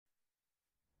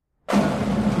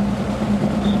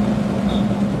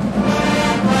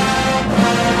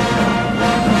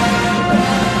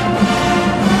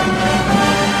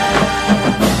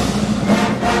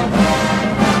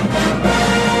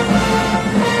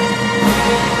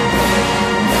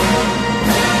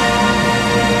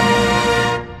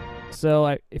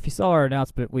So if you saw our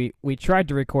announcement, we tried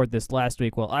to record this last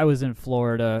week while I was in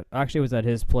Florida. Actually, I was at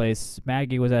his place.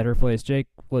 Maggie was at her place. Jake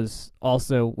was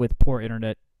also with poor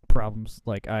internet problems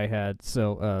like I had.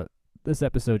 So this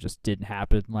episode just didn't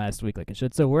happen last week like it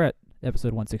should. So we're at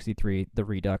episode 163, The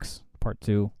Redux, Part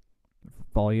 2,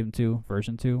 Volume 2,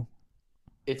 Version 2.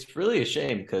 It's really a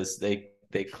shame because they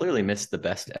clearly missed the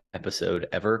best episode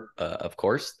ever. Of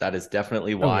course, that is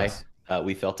definitely why yes.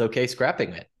 we felt okay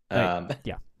scrapping it.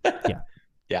 Yeah.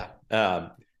 Yeah.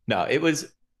 No, it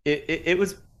was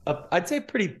I'd say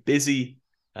pretty busy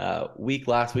week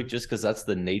last week just because that's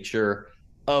the nature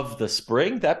of the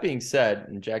spring. That being said,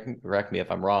 and Jack, correct me if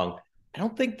I'm wrong, I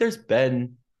don't think there's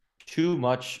been too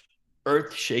much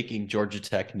earth-shaking Georgia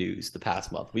Tech news the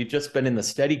past month. We've just been in the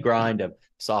steady grind of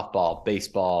softball,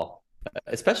 baseball,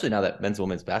 especially now that men's and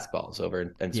women's basketball is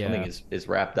over and swimming is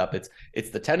wrapped up. It's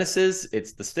the tennises,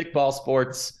 it's the stickball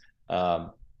sports.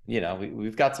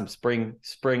 We've got some spring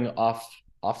off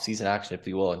season action, if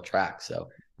you will, in track. So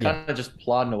kind of just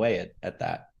plodding away at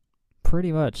that.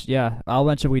 Pretty much, yeah. I'll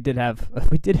mention we did have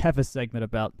a segment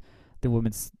about the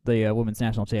women's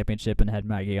national championship and had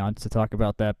Maggie on to talk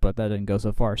about that, but that didn't go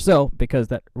so far. So because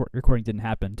that recording didn't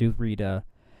happen, do read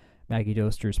Maggie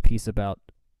Doster's piece about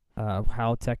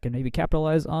how Tech can maybe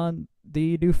capitalize on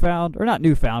the not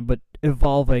newfound, but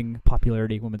evolving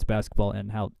popularity of women's basketball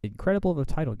and how incredible of a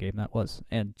title game that was,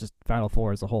 and just Final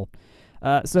Four as a whole.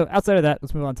 So outside of that,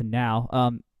 let's move on to now.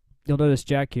 You'll notice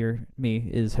Jack here, me,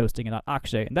 is hosting and not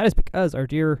Akshay, and that is because our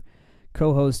dear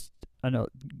co-host,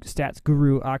 stats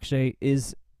guru Akshay,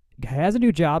 has a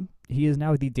new job. He is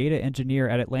now the data engineer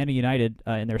at Atlanta United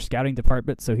in their scouting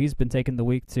department, so he's been taking the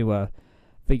week to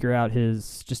figure out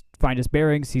find his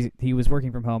bearings. He was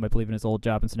working from home, I believe, in his old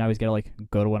job, and so now he's got to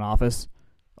go to an office.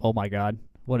 Oh my God,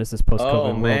 what is this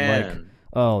post-COVID world like?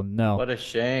 Oh no, what a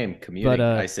shame. Commuting,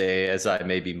 I say, as I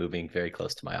may be moving very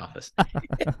close to my office.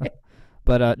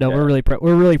 But no, we're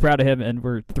really proud of him, and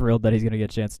we're thrilled that he's going to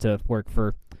get a chance to work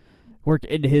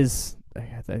in his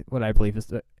what I believe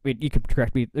is. I mean, you can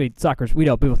correct me. I mean, soccer's, we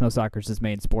both know soccer's his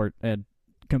main sport, and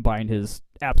combine his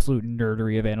absolute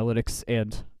nerdery of analytics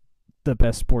and the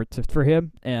best sport for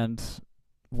him, and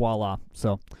voila.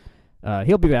 So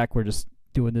he'll be back. We're just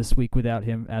doing this week without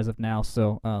him as of now.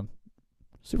 So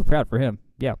super proud for him.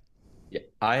 Yeah.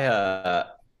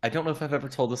 I don't know if I've ever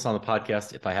told this on the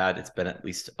podcast. If I had, it's been at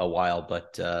least a while.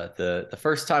 But the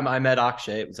first time I met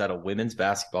Akshay, it was at a women's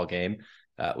basketball game,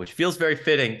 which feels very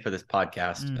fitting for this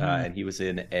podcast. Mm-hmm. And he was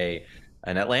in an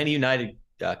Atlanta United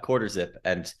quarter zip.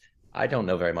 And I don't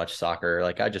know very much soccer.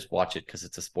 Like, I just watch it because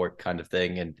it's a sport kind of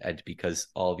thing, and because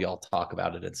all of y'all talk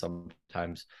about it and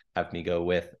sometimes have me go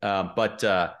with. But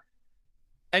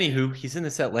anywho, he's in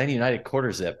this Atlanta United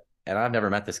quarter zip, and I've never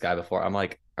met this guy before. I'm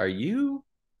like, are you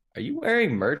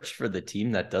wearing merch for the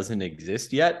team that doesn't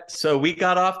exist yet? So we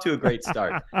got off to a great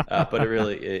start, but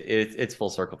it's full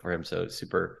circle for him. So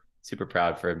super, super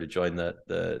proud for him to join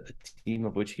the team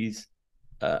of which he's,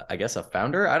 I guess, a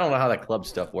founder. I don't know how that club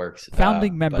stuff works.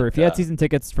 Founding member. If you had season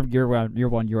tickets from year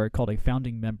one, you are called a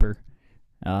founding member.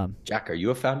 Jack, are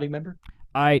you a founding member?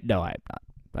 No, I am not.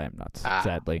 I am not.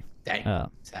 Sadly. Dang.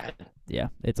 Sad. Yeah,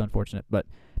 it's unfortunate, but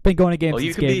been going to games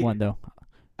since game one though.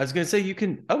 I was going to say you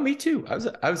can. Oh, me too.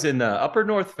 I was in Upper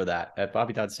North for that at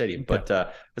Bobby Dodd Stadium. Okay. But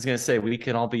I was going to say we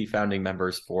can all be founding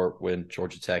members for when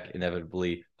Georgia Tech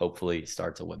inevitably, hopefully,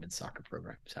 starts a women's soccer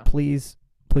program. So please,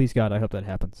 God, I hope that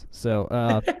happens. So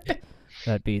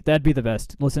that'd be the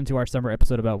best. Listen to our summer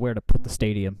episode about where to put the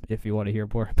stadium if you want to hear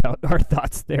more about our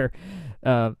thoughts there.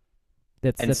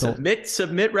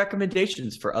 Submit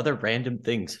recommendations for other random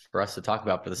things for us to talk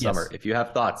about for the summer. If you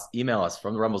have thoughts, email us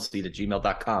from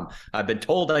therumbleseat@gmail.com. I've been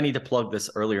told I need to plug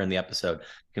this earlier in the episode.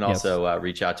 You can also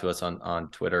reach out to us on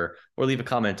Twitter or leave a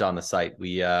comment on the site.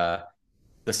 The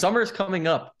summer is coming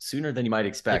up sooner than you might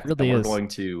expect. It really is.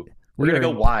 We're going to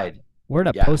go wide. We're in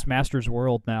a postmasters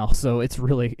world now, so it's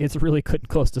really getting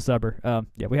close to summer.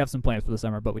 We have some plans for the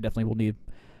summer, but we definitely will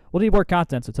need more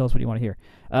content. So tell us what you want to hear.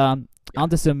 On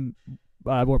to some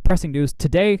more pressing news.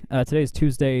 Today is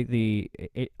Tuesday, the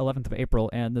 11th of April,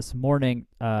 and this morning,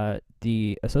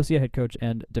 the associate head coach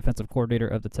and defensive coordinator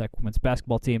of the Tech women's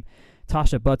basketball team,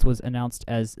 Tasha Butts, was announced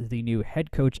as the new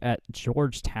head coach at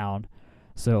Georgetown.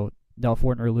 So Nell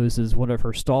Fortner loses one of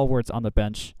her stalwarts on the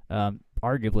bench,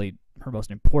 arguably her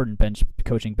most important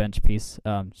coaching bench piece.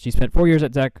 She spent 4 years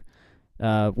at Tech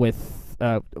with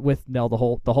Nell the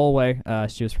whole way.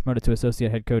 She was promoted to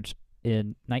associate head coach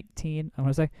in 19, I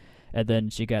want to say. And then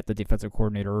she got the defensive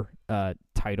coordinator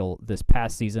title this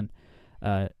past season.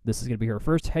 This is going to be her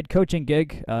first head coaching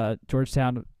gig.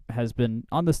 Georgetown has been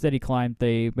on the steady climb.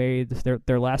 They made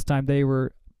their last time they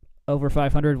were over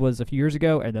 500 was a few years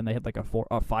ago, and then they had like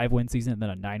a 5 win season and then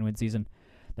a 9 win season.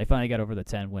 They finally got over the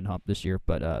 10 win hump this year,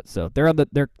 but so they're on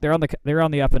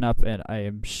the up and up, and I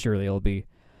am sure they will be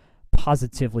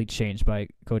positively changed by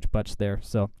Coach Butch there.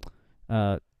 So,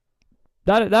 not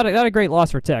a great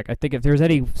loss for Tech. I think if there's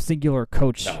any singular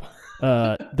coach No.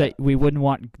 that we wouldn't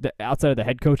want outside of the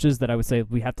head coaches that I would say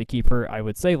we have to keep her, I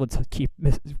would say let's keep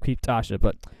Tasha.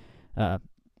 But I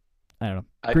don't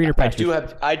know. Greener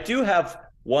pastures. I do have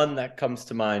one that comes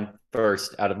to mind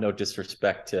first, out of no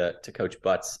disrespect to Coach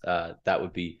Butts. That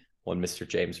would be one Mr.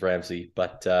 James Ramsey,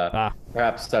 but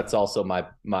perhaps that's also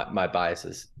my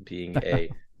biases, being a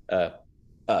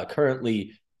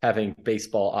currently having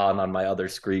baseball on my other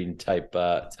screen type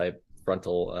front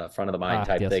of the mind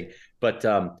type thing. But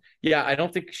yeah, I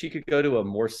don't think she could go to a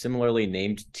more similarly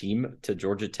named team to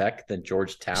Georgia Tech than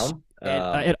Georgetown.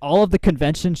 At all of the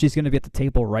conventions, she's going to be at the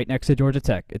table right next to Georgia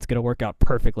Tech. It's going to work out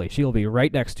perfectly. She'll be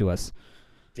right next to us.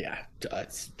 Yeah,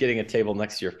 it's getting a table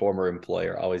next to your former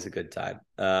employer, always a good time.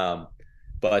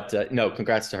 But no,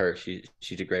 congrats to her. She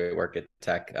did great work at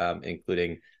Tech,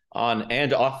 including on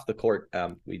and off the court.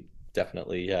 We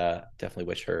definitely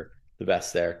wish her the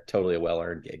best there. Totally a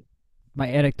well-earned gig. My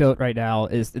anecdote right now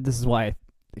is this is why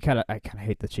I kind of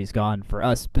hate that she's gone for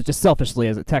us, but just selfishly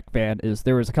as a Tech fan, is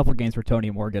there was a couple of games where Tony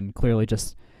Morgan clearly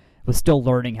just was still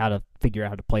learning how to figure out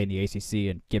how to play in the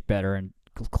ACC and get better and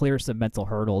clear some mental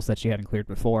hurdles that she hadn't cleared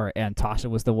before, and Tasha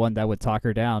was the one that would talk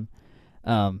her down,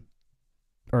 or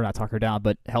not talk her down,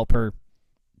 but help her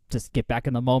just get back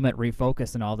in the moment,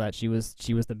 refocus, and all that. She was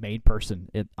the main person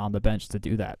on the bench to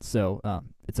do that. So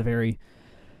it's a very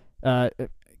a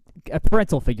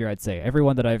parental figure, I'd say.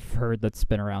 Everyone that I've heard that's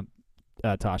been around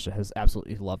Tasha has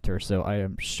absolutely loved her. So I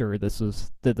am sure this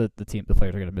was the team, the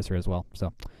players are going to miss her as well.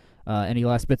 So any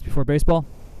last bits before baseball?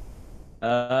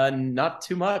 Not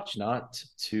too much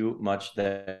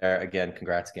there. Again,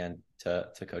 congrats again to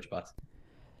Coach Butts.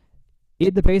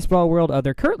 In the baseball world,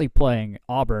 they're currently playing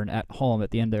Auburn at home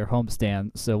at the end of their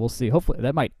homestand. So we'll see. Hopefully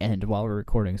that might end while we're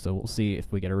recording. So we'll see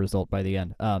if we get a result by the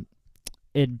end.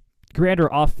 In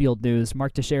grander off-field news,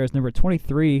 Mark Teixeira's number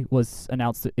 23 was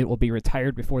announced that it will be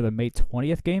retired before the May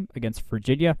 20th game against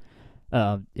Virginia.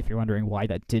 If you're wondering why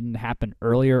that didn't happen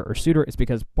earlier or sooner, it's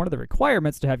because one of the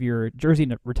requirements to have your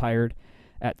jersey retired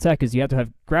at Tech is you have to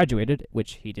have graduated,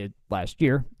 which he did last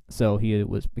year. So he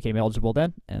became eligible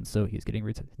then, and so he's getting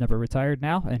number retired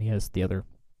now, and he has the other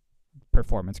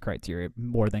performance criteria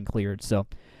more than cleared. So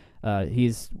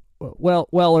he's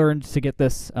well earned to get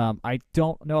this. I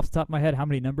don't know off the top of my head how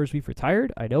many numbers we've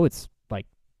retired. I know it's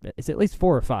at least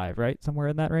 4 or 5, right? Somewhere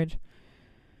in that range.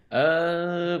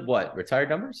 What retired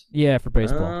numbers? Yeah, for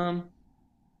baseball.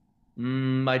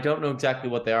 I don't know exactly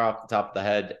what they are off the top of the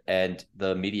head, and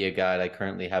the media guide I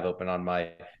currently have open on my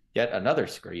yet another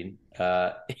screen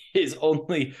is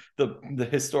only the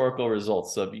historical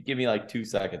results. So if you give me like 2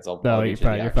 seconds, I'll get you the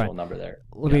actual number there.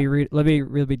 Let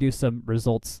me do some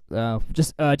results.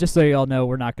 Just so you all know,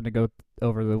 we're not going to go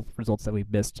over the results that we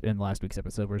missed in last week's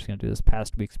episode. We're just going to do this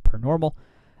past week's per normal.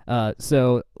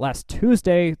 So last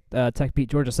Tuesday, Tech beat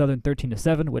Georgia Southern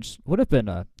 13-7, which would have been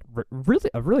a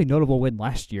really notable win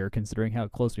last year, considering how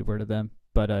close we were to them.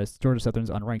 But Georgia Southern's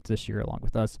unranked this year, along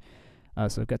with us.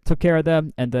 So took care of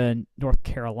them, and then North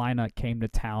Carolina came to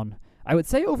town, I would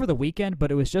say over the weekend,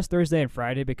 but it was just Thursday and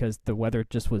Friday because the weather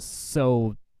just was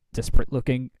so disparate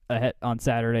looking ahead on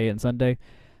Saturday and Sunday.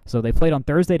 So they played on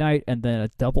Thursday night and then a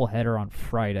doubleheader on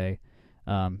Friday.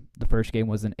 The first game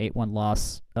was an 8-1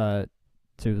 loss to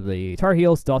the Tar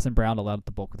Heels. Dawson Brown allowed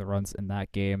the bulk of the runs in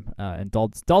that game. And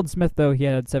Dalton Smith, though, he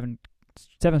had seven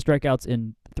strikeouts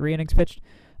in 3 innings pitched,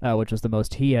 which was the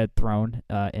most he had thrown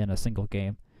in a single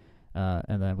game.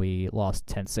 And then we lost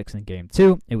 10-6 in game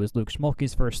 2. It was Luke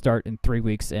Schmolke's first start in 3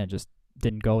 weeks and just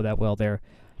didn't go that well there.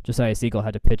 Josiah Siegel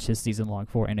had to pitch his season-long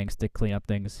 4 innings to clean up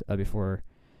things before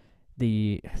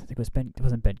I think it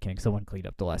wasn't Ben King. Someone cleaned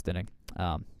up the last inning.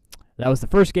 That was the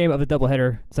first game of the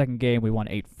doubleheader. Second game, we won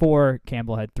 8-4.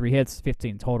 Campbell had 3 hits,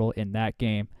 15 total in that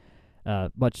game.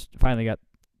 Much finally got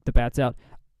the bats out.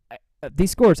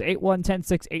 These scores, 8-1,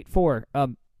 10-6,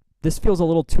 8-4. This feels a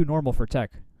little too normal for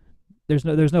Tech. There's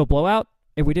no blowout,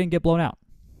 and we didn't get blown out.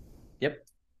 Yep.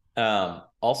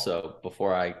 Also,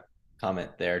 before I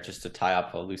comment there, just to tie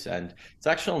up a loose end, it's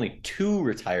actually only 2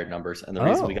 retired numbers, and the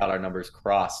reason we got our numbers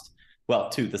crossed, well,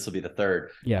 2, this will be the third.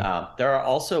 Yeah. There are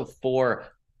also 4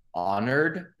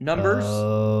 honored numbers,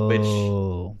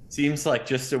 which seems like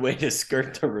just a way to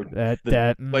skirt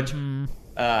the which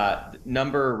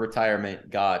Number retirement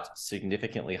got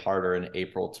significantly harder in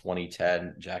April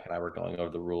 2010. Jack and I were going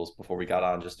over the rules before we got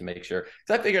on just to make sure,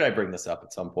 because I figured I'd bring this up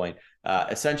at some point.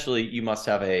 Essentially, you must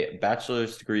have a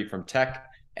bachelor's degree from Tech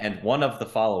and one of the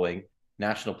following: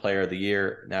 National Player of the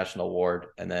Year, National Award,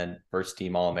 and then first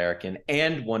team All-American,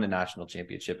 and won a national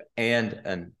championship and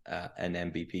an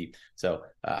MVP. So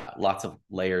lots of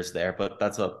layers there, but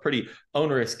that's a pretty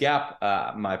onerous gap.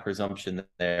 My presumption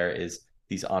there is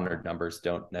these honored numbers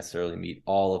don't necessarily meet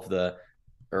all of the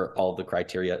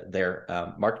criteria there.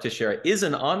 Mark Teixeira is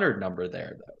an honored number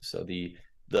there, though. So the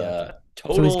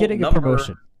total so he's getting number, a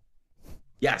promotion.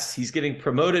 Yes, he's getting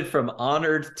promoted from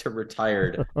honored to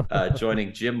retired,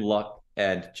 joining Jim Luck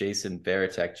and Jason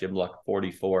Varitek. Jim Luck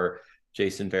 44,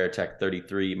 Jason Varitek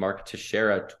 33, Mark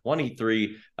Teixeira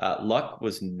 23. Luck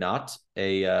was not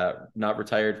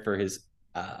retired for his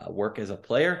work as a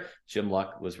player. Jim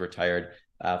Luck was retired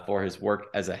for his work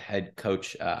as a head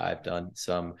coach. I've done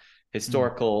some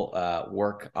historical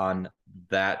work on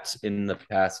that in the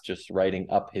past, just writing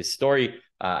up his story.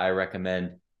 I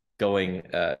recommend going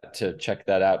to check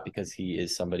that out, because he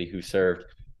is somebody who served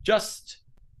just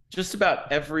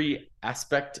about every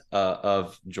aspect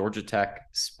of Georgia Tech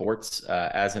sports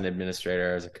as an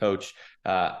administrator, as a coach,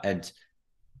 and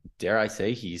dare I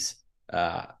say, he's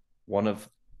one of,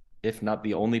 if not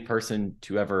the only person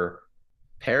to ever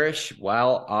perish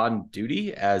while on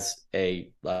duty as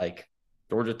a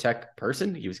Georgia Tech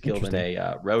person. He was killed in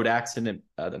a road accident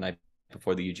the night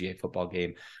before the UGA football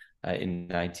game in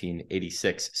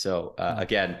 1986. So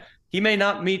again, he may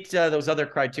not meet those other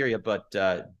criteria, but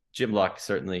Jim Luck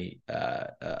certainly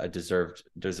a deserved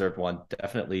one.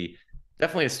 Definitely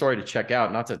a story to check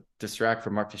out. Not to distract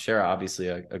from Mark Teixeira, obviously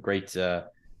a great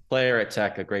player at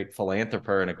Tech, a great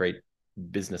philanthropist, and a great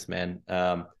businessman.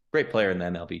 Great player in the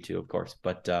MLB too, of course.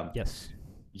 But yes,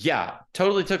 yeah,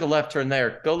 totally took a left turn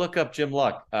there. Go look up Jim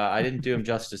Luck. I didn't do him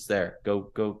justice there.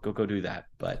 Go do that.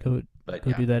 But go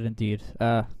do that indeed.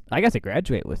 I got to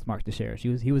graduate with Mark Teixeira.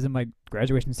 He was in my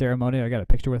graduation ceremony. I got a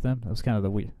picture with him. It was kind of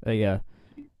the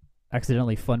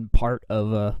accidentally fun part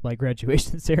of my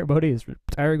graduation ceremony, is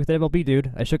retiring with an MLB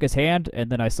dude. I shook his hand, and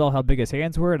then I saw how big his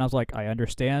hands were, and I was like, I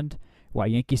understand why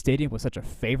Yankee Stadium was such a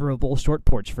favorable short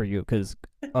porch for you, because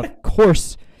of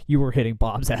course you were hitting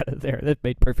bombs out of there. That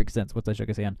made perfect sense once I shook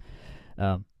his hand.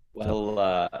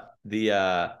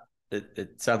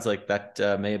 It sounds like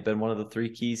that may have been one of the three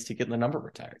keys to getting the number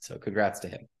retired. So congrats to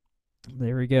him.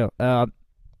 There we go.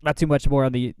 Not too much more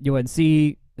on the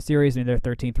UNC series. I mean, they're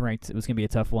 13th ranked. It was going to be a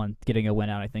tough one. Getting a win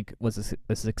out, I think, was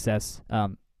a success.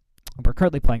 We're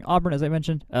currently playing Auburn, as I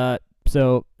mentioned.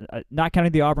 So not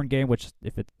counting the Auburn game, which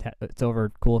if it's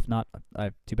over, cool. If not,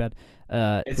 too bad.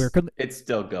 It's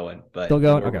still going, but still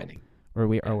going. We're okay. winning.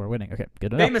 We're winning. Okay,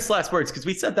 good enough. Famous last words, because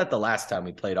we said that the last time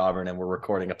we played Auburn and we're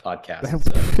recording a podcast.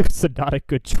 So. It's not a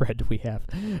good trend we have.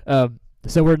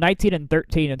 So we're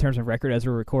 19-13 in terms of record as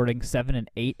we're recording,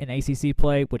 7-8 in ACC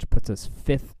play, which puts us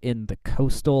 5th in the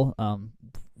Coastal.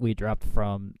 We dropped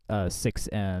from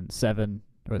 6-7.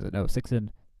 Or was it? No, 6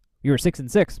 and we were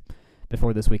 6-6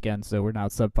 before this weekend. So we're now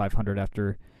sub 500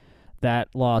 after that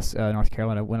loss. North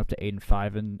Carolina went up to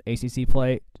 8-5 in ACC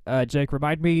play. Jake,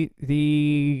 remind me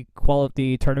the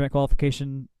tournament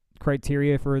qualification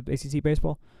criteria for ACC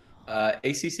baseball.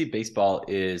 ACC baseball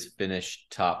is finished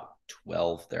top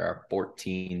 12. There are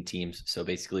 14 teams, so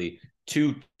basically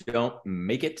 2 don't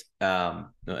make it.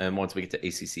 And once we get to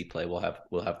ACC play, we'll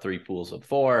have 3 pools of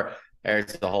 4.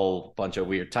 There's a whole bunch of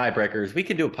weird tiebreakers. We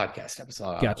can do a podcast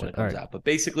episode on when it comes out. But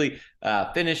basically,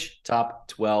 finish top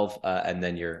 12, and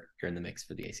then you're in the mix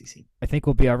for the ACC. I think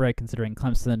we'll be all right, considering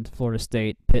Clemson, Florida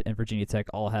State, Pitt, and Virginia Tech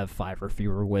all have 5 or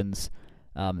fewer wins,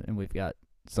 and we've got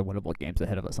some winnable games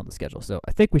ahead of us on the schedule. So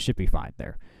I think we should be fine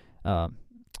there.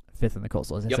 5th in the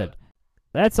Coastal, as I said.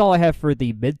 That's all I have for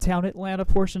the Midtown Atlanta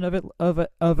portion of it of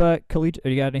collegiate.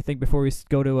 You got anything before we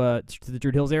go to the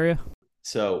Druid Hills area?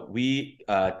 So we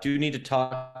do need to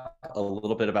talk a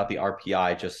little bit about the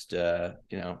RPI, just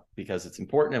because it's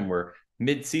important and we're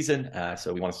mid-season.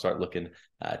 So we want to start looking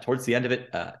towards the end of it.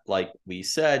 Like we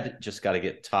said, just got to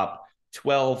get top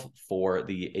 12 for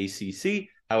the ACC.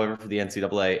 However, for the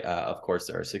NCAA, of course,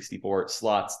 there are 64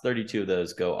 slots. 32 of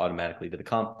those go automatically to the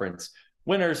conference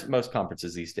winners. Most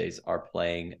conferences these days are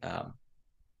playing,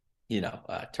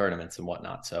 tournaments and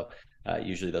whatnot. So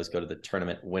usually those go to the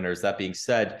tournament winners. That being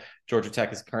said, Georgia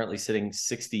Tech is currently sitting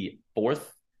 64th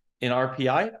in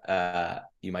RPI.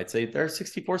 You might say there are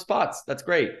 64 spots. That's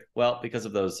great. Well, because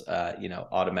of those,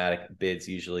 automatic bids,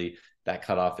 usually that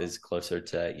cutoff is closer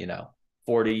to,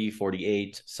 40,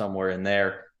 48, somewhere in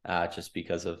there, just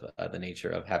because of the nature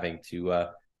of having to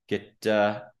get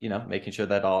making sure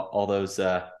that all those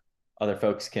other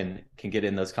folks can get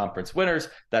in those conference winners.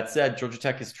 That said, Georgia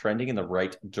Tech is trending in the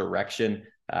right direction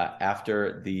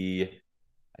after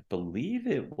I believe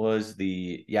it was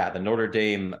the Notre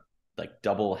Dame like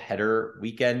double header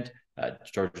weekend.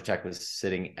 Georgia Tech was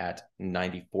sitting at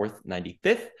 94th,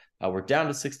 95th. We're down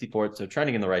to 64th, so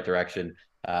trending in the right direction.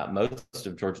 Most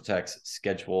of Georgia Tech's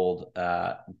scheduled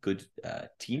good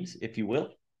teams, if you will,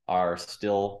 are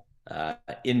still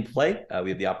in play. We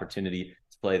have the opportunity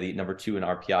to play the number 2 in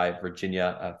RPI,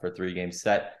 Virginia, for a 3-game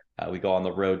set. We go on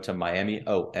the road to Miami.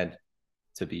 Oh, and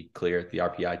to be clear, the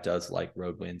RPI does like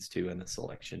road wins too, and the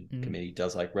selection committee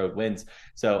does like road wins.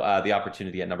 So the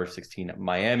opportunity at number 16,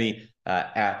 Miami,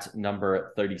 at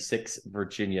number 36,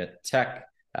 Virginia Tech.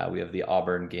 We have the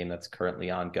Auburn game that's currently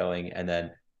ongoing, and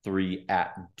then 3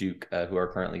 at Duke, who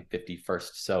are currently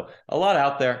 51st. So a lot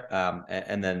out there,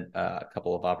 and then a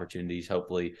couple of opportunities,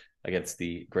 hopefully, against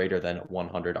the greater than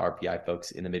 100 RPI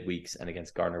folks in the midweeks and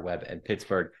against Gardner-Webb and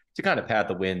Pittsburgh to kind of pad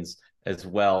the wins as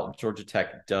well. Georgia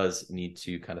Tech does need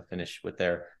to kind of finish with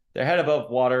their head above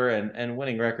water and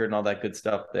winning record and all that good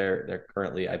stuff. They're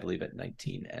currently, I believe, at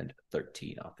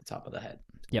 19-13 off the top of the head.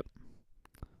 Yep.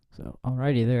 So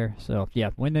alrighty there. So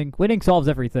yeah, winning solves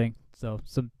everything. So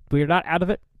we're not out of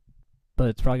it, but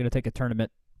it's probably going to take a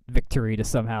tournament victory to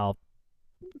somehow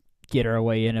get our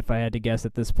way in. If I had to guess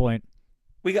at this point,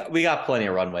 we got plenty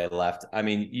of runway left. I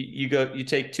mean, you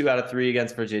take 2 out of 3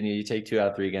 against Virginia, you take 2 out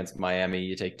of 3 against Miami,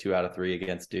 you take 2 out of 3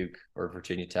 against Duke or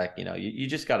Virginia Tech. You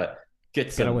just gotta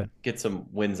get some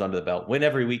wins under the belt. Win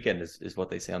every weekend is what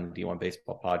they say on the D1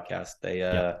 Baseball podcast.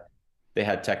 They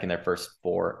had Tech in their first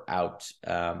 4 out,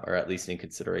 or at least in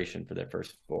consideration for their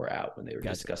first 4 out when they were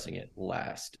discussing it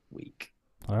last week.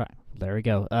 All right, there we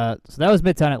go. So that was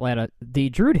Midtown Atlanta. The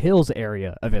Druid Hills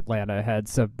area of Atlanta had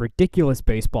some ridiculous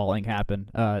baseballing happen.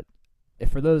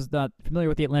 For those not familiar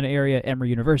with the Atlanta area, Emory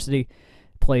University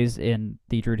plays in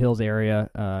the Druid Hills area,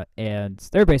 and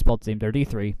their baseball team, their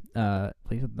D3,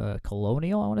 plays in the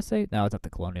Colonial, I want to say. No, it's not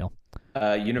the Colonial.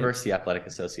 University Athletic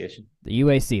Association. The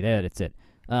UAC, that's it.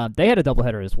 They had a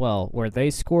doubleheader as well, where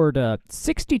they scored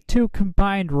 62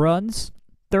 combined runs,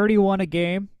 31 a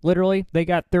game. Literally, they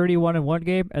got 31 in one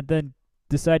game, and then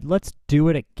decided, let's do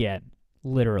it again.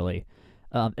 Literally.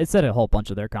 It set a whole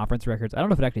bunch of their conference records. I don't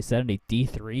know if it actually set any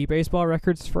D3 baseball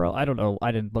records I don't know.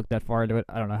 I didn't look that far into it.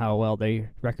 I don't know how well they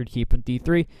record keep in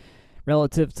D3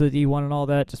 relative to D1 and all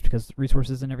that, just because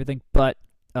resources and everything. But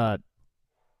I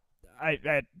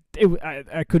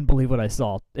couldn't believe what I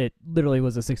saw. It literally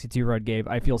was a 62-run game.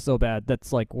 I feel so bad.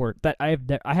 That's like that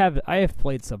I have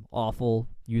played some awful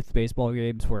youth baseball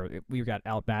games where we got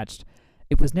outmatched.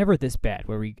 It was never this bad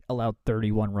where we allowed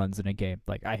 31 runs in a game.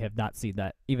 Like, I have not seen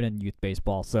that even in youth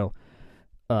baseball. So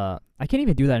I can't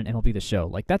even do that in MLB The Show.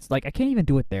 Like, that's like I can't even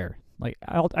do it there. Like,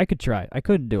 I could try. I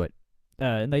couldn't do it.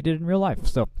 And they did in real life.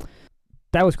 So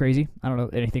that was crazy. I don't know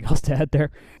anything else to add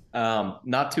there.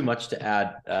 Not too much to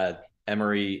add.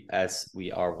 Emory, as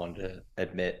we are one to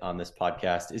admit on this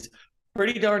podcast, is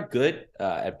pretty darn good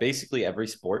at basically every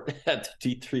sport at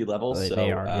the D3 level. So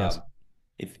they are, yes.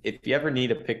 If you ever need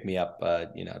a pick me up,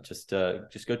 just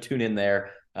go tune in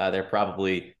there. They're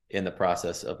probably in the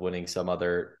process of winning some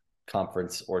other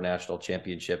conference or national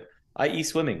championship, i.e.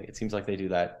 swimming. It seems like they do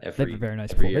that every very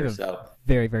nice every pool. year. So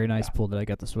very, very nice pool that I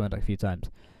got to swim a few times.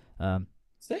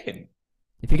 Same.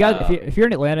 If you're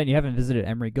in Atlanta and you haven't visited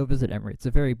Emory, go visit Emory. It's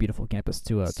a very beautiful campus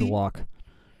to walk.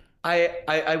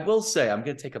 I will say I'm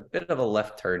going to take a bit of a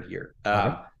left turn here.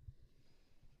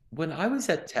 When I was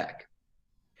at Tech,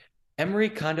 Emory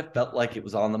kind of felt like it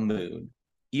was on the moon,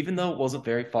 even though it wasn't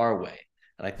very far away.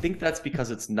 And I think that's because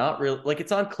it's not real. Like,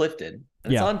 it's on Clifton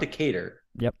and it's on Decatur.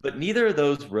 Yep. But neither of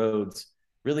those roads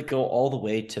really go all the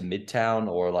way to Midtown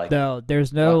or like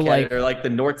there's no like or like the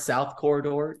north-south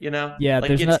corridor. Yeah,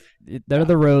 like none of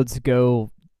the roads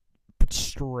go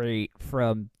straight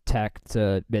from Tech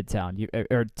to Midtown,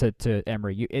 or to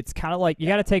Emory. It's kind of like you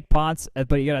got to take Ponce,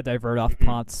 but you got to divert off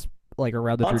Ponce like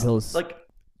around the Druid Hills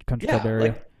Country Club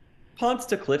area. Like Ponce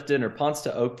to Clifton or Ponce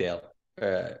to Oakdale,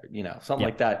 something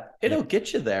like that. It'll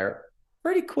get you there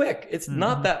pretty quick. It's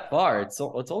not that far. It's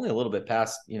only a little bit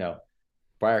past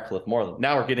Briarcliff, Moreland.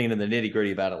 Now we're getting into the nitty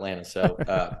gritty about Atlanta, so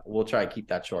we'll try and keep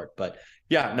that short. But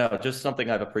yeah, no, just something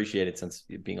I've appreciated since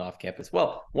being off campus.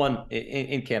 Well, one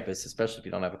in campus, especially if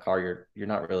you don't have a car, you're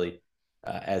not really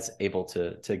as able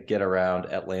to get around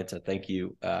Atlanta. Thank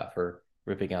you for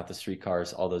ripping out the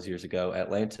streetcars all those years ago,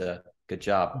 Atlanta. Good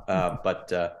job.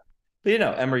 But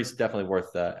Emory's definitely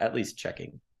worth at least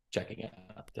checking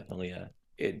out. Definitely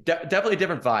definitely a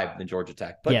different vibe than Georgia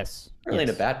Tech, but Yes, really in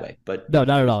a yes. bad way. But No,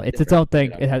 not at all. It's its different,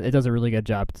 own thing. It does a really good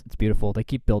job. It's beautiful. They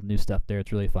keep building new stuff there.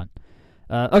 It's really fun.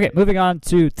 Okay, moving on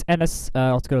to tennis.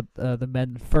 Let's go to the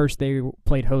men first. They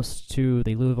played host to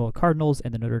the Louisville Cardinals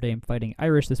and the Notre Dame Fighting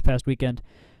Irish this past weekend.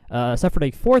 Suffered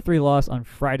a 4-3 loss on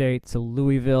Friday to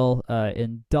Louisville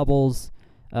in doubles.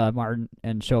 Martin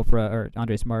and Chopra, or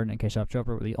Andres Martin and Keshav Chopra,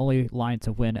 were the only line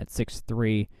to win at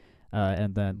 6-3,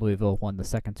 and then Louisville won the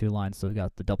second two lines, so we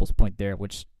got the doubles point there,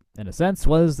 which in a sense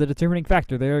was the determining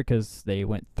factor there because they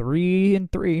went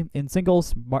 3-3 in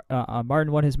singles.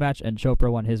 Martin won his match and Chopra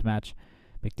won his match.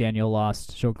 McDaniel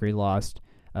lost, Shokri lost,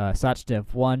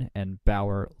 Sachdev won, and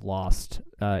Bauer lost.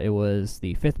 It was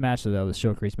the fifth match, so that was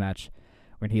Shokri's match,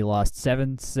 when he lost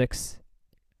 7-6.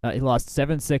 He lost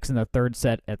 7-6 in the third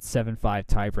set at 7-5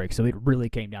 tiebreak. So it really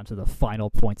came down to the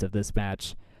final points of this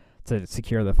match to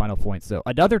secure the final points. So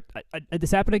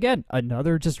this happened again.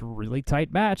 Another just really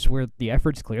tight match where the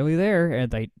effort's clearly there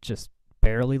and they just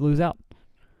barely lose out.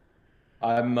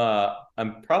 I'm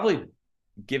probably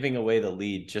giving away the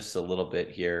lead just a little bit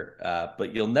here,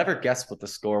 but you'll never guess what the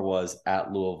score was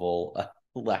at Louisville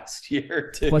last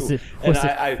year too. Was it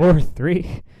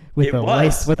 4-3 with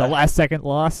a last second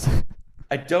loss?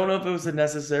 I don't know if it was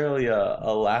necessarily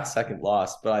a last second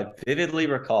loss, but I vividly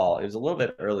recall it was a little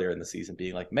bit earlier in the season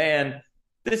being like, man,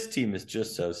 this team is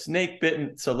just so snake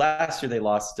bitten. So last year they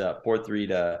lost 4-3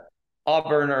 to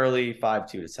Auburn early, 5-2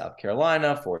 to South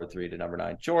Carolina, 4-3 to number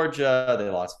 9 Georgia. They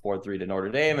lost 4-3 to Notre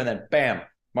Dame, and then bam,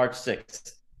 March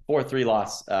 6th, 4-3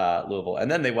 loss Louisville. And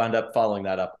then they wound up following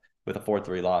that up with a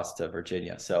 4-3 loss to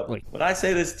Virginia. So when I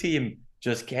say this team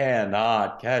just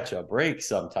cannot catch a break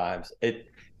sometimes,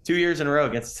 2 years in a row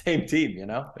against the same team,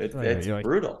 it's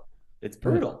brutal. It's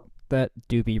brutal. That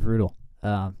do be brutal.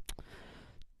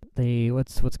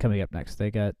 What's coming up next?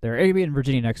 They're going to be in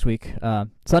Virginia next week.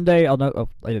 Sunday,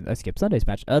 I skipped Sunday's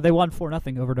match. They won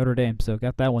 4-0 over Notre Dame, so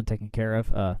got that one taken care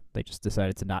of. They just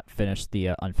decided to not finish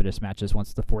the unfinished matches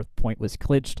once the fourth point was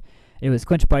clinched. It was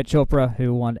clinched by Chopra,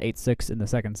 who won 8-6 in the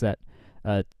second set.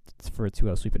 For a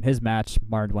 2-0 sweep in his match.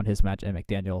 Martin won his match, and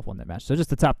McDaniel won that match. So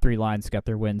just the top three lines got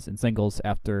their wins in singles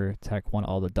after Tech won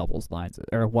all the doubles lines,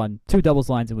 or won two doubles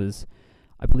lines. It was,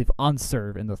 I believe, on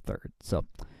serve in the third. So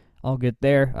all good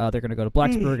there. They're going to go to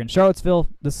Blacksburg and Charlottesville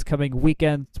this coming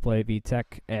weekend to play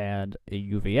VTech and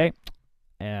UVA.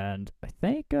 And I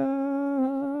think I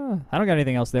don't got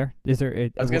anything else there. Is there? I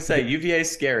was going to say UVA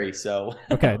is scary. So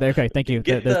okay. Thank you.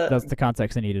 That's the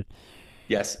context I needed.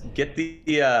 Yes, get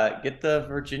the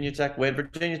Virginia Tech win.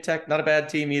 Virginia Tech, not a bad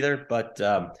team either, but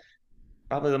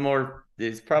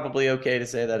it's probably okay to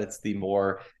say that it's the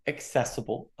more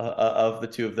accessible of the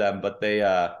two of them. But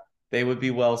they would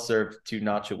be well served to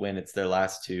notch a win. It's their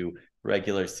last two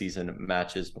regular season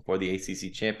matches before the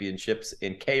ACC championships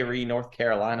in Cary, North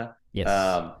Carolina. Yes.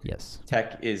 Yes.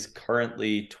 Tech is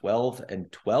currently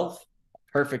 12-12,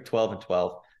 perfect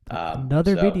 12-12.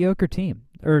 Another mediocre team,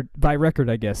 or by record,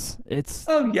 I guess. It's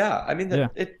I mean,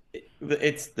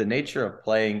 it's the nature of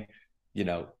playing,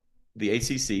 the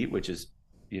ACC, which is,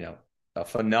 a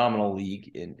phenomenal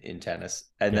league in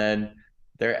tennis, and then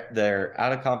they're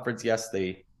out of conference. Yes,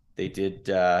 they did,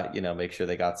 make sure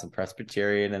they got some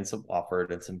Presbyterian and some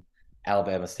Wofford and some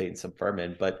Alabama State and some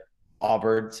Furman, but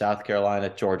Auburn, South Carolina,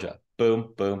 Georgia,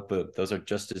 boom, boom, boom. Those are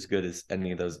just as good as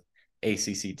any of those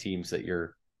ACC teams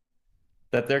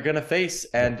that they're going to face.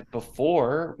 And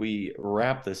before we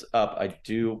wrap this up, I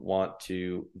do want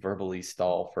to verbally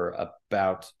stall for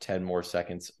about 10 more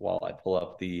seconds while I pull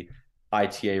up the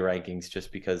ITA rankings,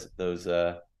 just because those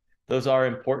are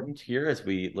important here as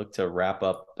we look to wrap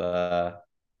up the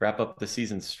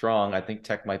season strong. I think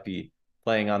Tech might be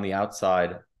playing on the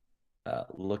outside,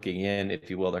 looking in, if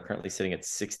you will. They're currently sitting at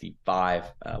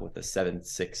 65 with a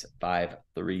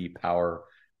 7.653 power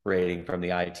rating from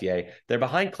the ITA. They're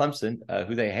behind Clemson,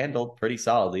 who they handled pretty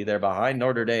solidly. They're behind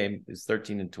Notre Dame, who's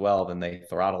 13-12, and they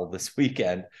throttled this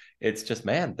weekend. It's just,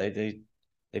 man, they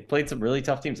played some really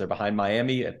tough teams. They're behind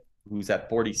Miami, who's at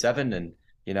 47, and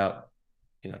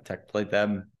Tech played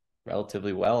them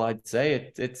relatively well. I'd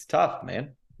say it's tough,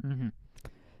 man. Mm-hmm.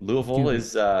 Louisville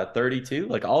is 32.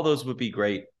 Like, all those would be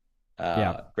great,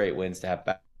 great wins to have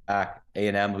back.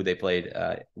 A&M, who they played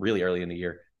really early in the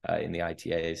year in the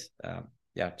ITAs.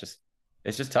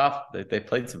 It's just tough. They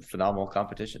played some phenomenal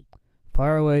competition.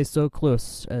 Far away, so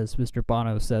close, as Mr.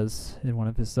 Bono says in one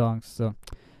of his songs. So,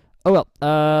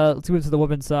 let's move to the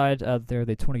women's side. They're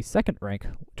the 22nd rank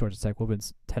Georgia Tech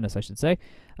women's tennis, I should say.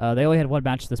 They only had one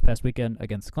match this past weekend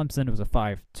against Clemson. It was a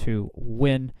 5-2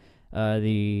 win.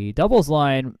 The doubles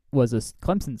line was a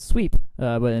Clemson sweep,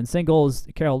 but in singles,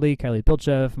 Carol Lee, Kylie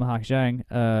Bilchev, Mahak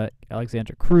Zhang,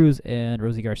 Alexandra Cruz, and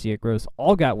Rosie Garcia Gross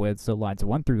all got wins. So lines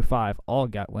 1 through 5 all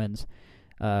got wins.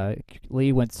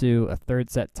 Lee went to a third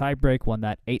set tiebreak, won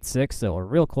that 8-6, so a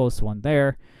real close one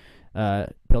there.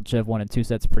 Bilchev won in 2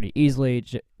 sets pretty easily.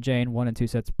 Jane won in 2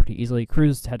 sets pretty easily.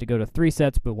 Cruz had to go to 3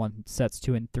 sets, but won sets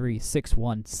 2 and 3,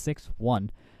 6-1, 6-1.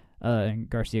 And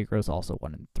Garcia Gross also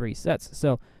won in 3 sets.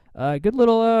 So good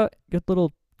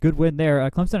win there.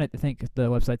 Clemson, I think the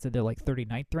website said they're like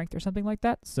 39th ranked or something like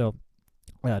that. So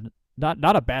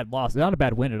not a bad loss, not a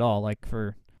bad win at all. Like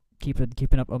for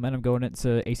keeping up momentum going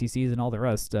into ACCs and all the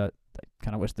rest. I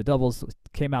kind of wish the doubles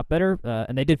came out better,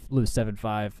 and they did lose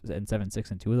 7-5 and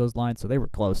 7-6 in 2 of those lines, so they were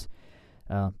close.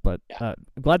 But I'm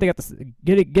glad they got this.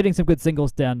 Getting some good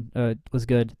singles done was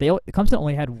good. Clemson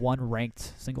only had 1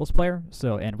 ranked singles player,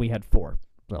 and we had 4.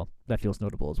 So that feels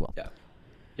notable as well. Yeah.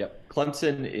 Yep.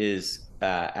 Clemson is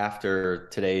after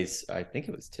today's, I think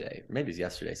it was today, maybe it was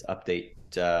yesterday's update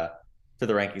to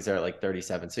the rankings. They're at like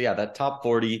 37. So yeah, that top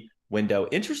 40 window.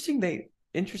 Interestingly,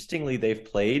 they've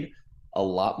played a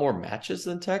lot more matches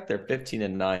than Tech. They're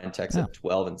 15-9. Tech's at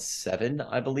 12-7,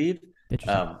 I believe.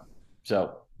 Interesting.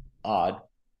 So odd.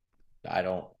 I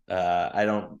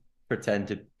don't pretend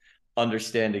to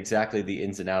understand exactly the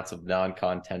ins and outs of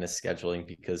non-con tennis scheduling,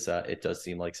 because it does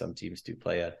seem like some teams do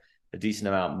play a decent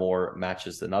amount more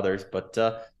matches than others. But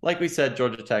like we said,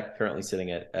 Georgia Tech currently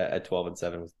sitting at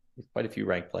 12-7 with quite a few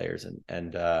ranked players,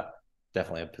 and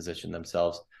definitely have positioned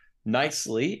themselves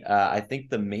nicely. I think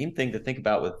the main thing to think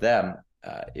about with them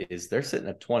is they're sitting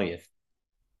at 20th.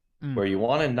 Where you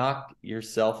want to knock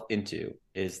yourself into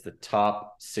is the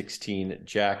top 16.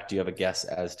 Jack, do you have a guess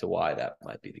as to why that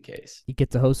might be the case? You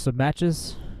get to host some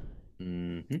matches.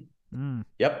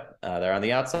 Yep. They're on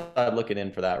the outside looking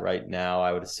in for that right now,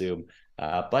 I would assume.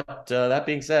 But that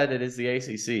being said, it is the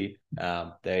ACC.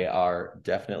 They are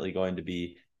definitely going to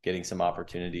be getting some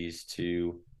opportunities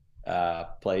to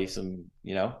play some,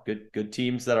 good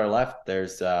teams that are left.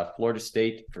 There's Florida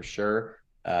State for sure,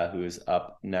 who is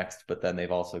up next, but then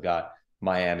they've also got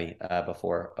Miami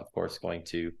before, of course, going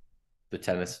to the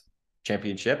tennis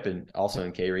championship and also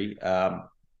in K-Ree.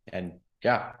 And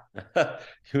yeah,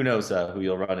 who knows who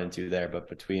you'll run into there, but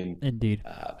between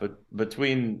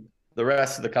the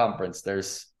rest of the conference,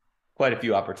 there's quite a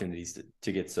few opportunities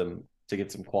to get some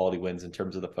quality wins in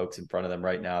terms of the folks in front of them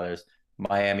right now. There's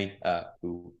Miami,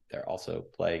 who they're also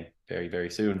playing very,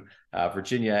 very soon.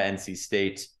 Virginia, NC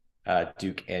State,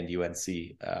 Duke, and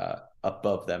UNC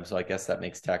above them. So I guess that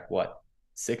makes Tech,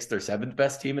 6th or 7th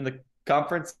best team in the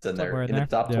conference, and they're in the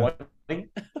top 20.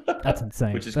 That's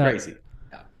insane. Which is crazy.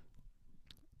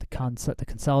 The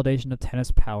consolidation of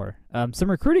tennis power. Some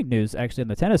recruiting news actually on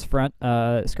the tennis front.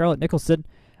 Scarlett Nicholson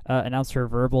announced her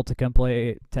verbal to come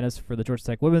play tennis for the Georgia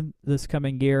Tech women this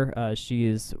coming year. She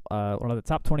is one of the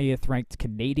top 20th ranked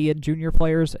Canadian junior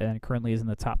players, and currently is in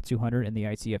the top 200 in the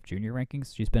ITF junior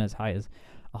rankings. She's been as high as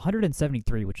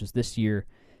 173, which is this year.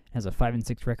 Has a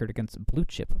 5-6 record against blue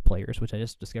chip players, which I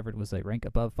just discovered was a rank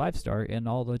above 5-star in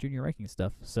all the junior ranking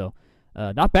stuff. So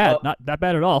not bad, not that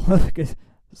bad at all.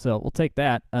 So we'll take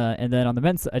that. And then on the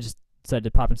men's, I just decided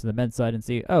to pop into the men's side and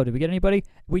see. Oh, did we get anybody?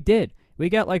 We did. We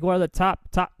got like one of the top.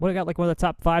 We got like one of the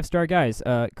top 5-star guys.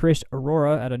 Krish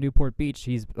Aurora out of Newport Beach.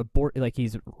 He's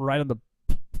he's right on the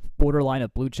borderline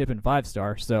of blue chip and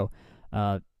 5-star. So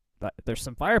there's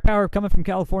some firepower coming from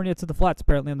California to the flats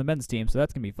apparently on the men's team. So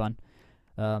that's gonna be fun.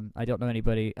 I don't know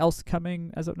anybody else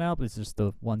coming as of now, but it's just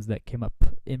the ones that came up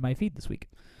in my feed this week.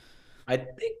 I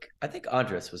think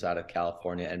Andres was out of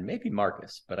California, and maybe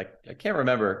Marcus, but I can't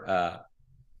remember.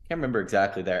 Can't remember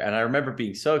exactly there. And I remember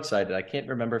being so excited. I can't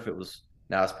remember if it was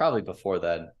now. It's probably before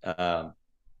then.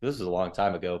 This was a long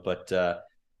time ago, but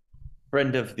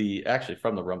friend of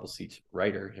from the Rumble Seats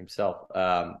writer himself,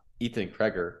 Ethan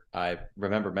Kreger. I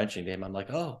remember mentioning to him. I'm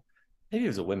like, oh, maybe it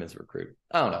was a women's recruit.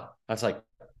 I don't know. I was like,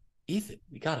 Ethan,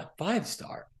 we got a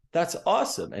 5-star. That's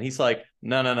awesome. And he's like,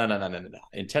 no.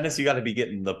 In tennis, you got to be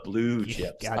getting the blue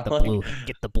chips. Get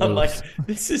the blues. I'm like,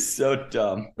 this is so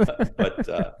dumb.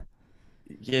 But,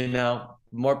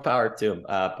 more power to him.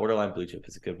 Borderline blue chip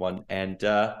is a good one. And,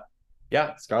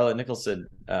 Scarlett Nicholson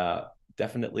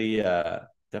definitely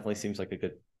seems like a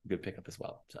good pickup as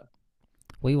well. So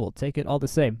we will take it all the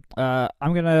same.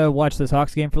 I'm going to watch this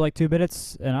Hawks game for like 2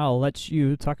 minutes, and I'll let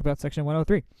you talk about Section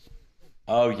 103.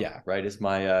 Oh, yeah, right as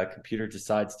my computer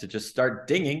decides to just start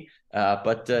dinging.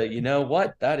 But you know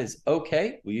what? That is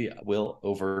okay. We will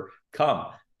overcome.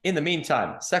 In the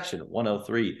meantime, Section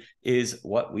 103 is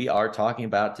what we are talking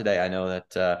about today. I know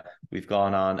that we've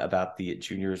gone on about the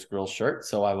Juniors Grill shirt,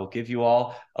 so I will give you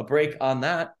all a break on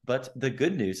that. But the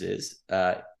good news is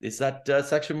that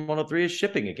Section 103 is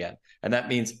shipping again. And that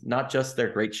means not just their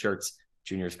great shirts.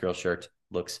 Juniors Grill shirt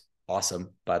looks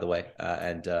awesome, by the way,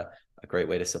 and a great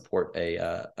way to support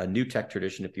a new tech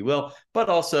tradition, if you will, but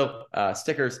also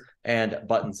stickers and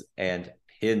buttons and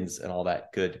pins and all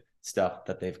that good stuff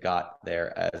that they've got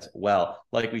there as well.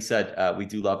 Like we said, we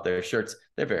do love their shirts.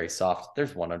 They're very soft.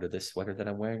 There's one under this sweater that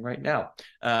I'm wearing right now.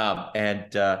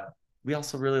 And we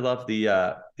also really love the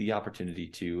opportunity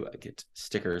to get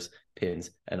stickers,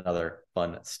 pins, and other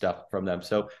fun stuff from them.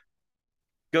 So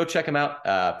go check them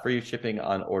out. Free shipping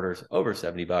on orders over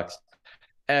 $70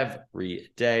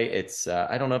 every day. It's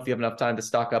I don't know if you have enough time to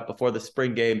stock up before the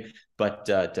spring game, but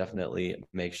definitely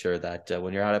make sure that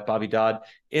when you're out at Bobby Dodd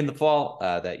in the fall,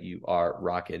 that you are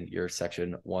rocking your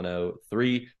Section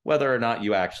 103, whether or not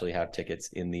you actually have tickets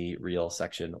in the real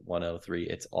Section 103.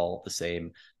 It's all the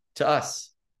same to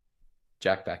us.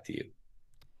 Jack, back to you.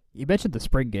 You mentioned the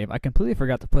spring game. I completely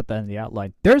forgot to put that in the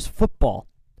outline. There's football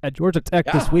at Georgia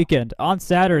Tech this weekend on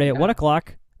Saturday at 1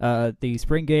 o'clock. The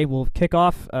spring game will kick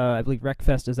off. I believe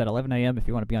RecFest is at 11 a.m. if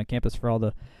you want to be on campus for all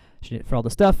the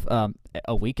stuff.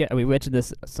 A weekend. We mentioned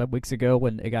this some weeks ago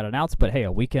when it got announced, but hey,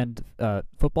 a weekend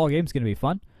football game is going to be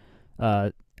fun.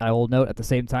 I will note at the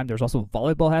same time there's also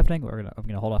volleyball happening. I'm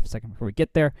gonna hold off a second before we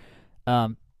get there.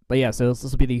 But yeah, so this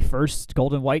will be the first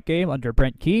Gold and White game under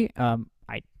Brent Key.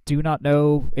 I do not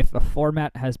know if a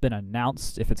format has been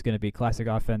announced, if it's going to be classic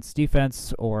offense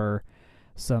defense or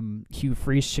some Hugh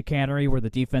Freeze chicanery where the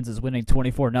defense is winning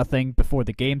 24-0 before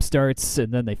the game starts,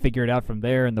 and then they figure it out from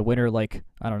there, and the winner,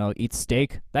 eats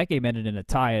steak. That game ended in a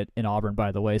tie in Auburn,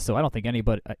 by the way, so I don't think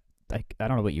anybody... I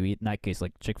don't know what you eat in that case,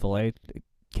 like Chick-fil-A,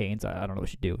 Cane's. I don't know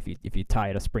what you do if you tie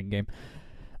at a spring game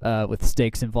with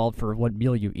steaks involved for what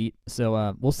meal you eat.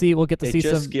 So we'll see. We'll get to see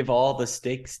some... Just give all the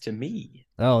steaks to me.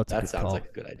 Oh, that sounds like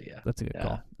a good idea. That's a good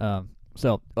call.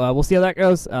 So we'll see how that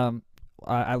goes.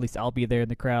 At least I'll be there in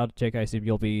the crowd. Jake, I assume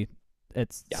you'll be.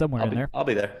 It's somewhere in there. I'll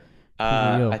be there.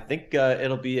 I think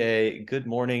it'll be a good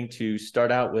morning to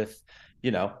start out with,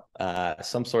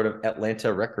 some sort of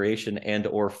Atlanta recreation and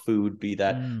or food, be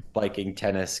that biking,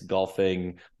 tennis,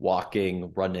 golfing,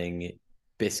 walking, running,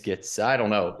 biscuits. I don't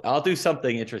know. I'll do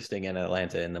something interesting in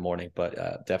Atlanta in the morning,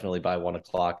 but definitely by 1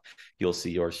 o'clock, you'll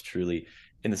see yours truly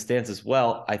in the stands as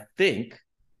well. I think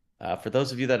for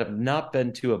those of you that have not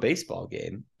been to a baseball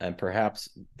game, and perhaps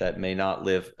that may not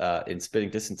live in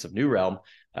spitting distance of New Realm,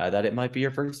 that it might be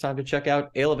your first time to check out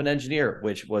Ale of an Engineer,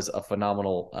 which was a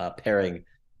phenomenal pairing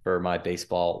for my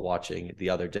baseball watching the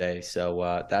other day.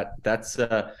 So that's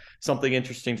something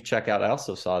interesting to check out. I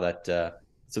also saw that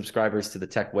subscribers to the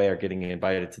Tech Way are getting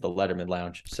invited to the Letterman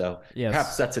Lounge. So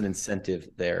perhaps that's an incentive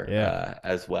there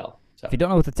as well. So if you don't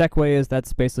know what the Tech Way is,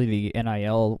 that's basically the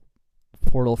NIL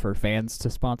portal for fans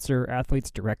to sponsor athletes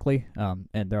directly,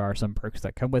 and there are some perks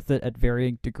that come with it at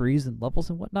varying degrees and levels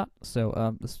and whatnot.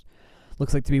 So this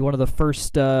looks like to be one of the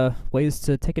first ways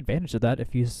to take advantage of that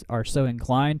if you are so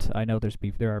inclined. I know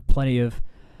there are plenty of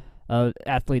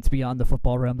athletes beyond the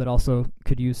football realm that also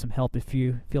could use some help if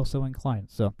you feel so inclined.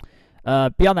 So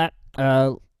beyond that,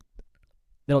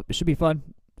 it should be fun.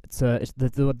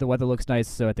 The weather looks nice,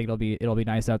 so I think it'll be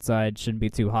nice outside. Shouldn't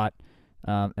be too hot.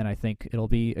 And I think it'll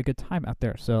be a good time out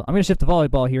there. So I'm going to shift to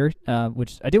volleyball here,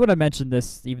 which I do want to mention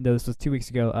this, even though this was 2 weeks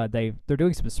ago. They're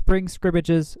doing some spring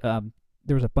scrimmages.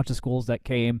 There was a bunch of schools that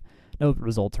came, no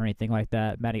results or anything like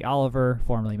that. Maddie Oliver,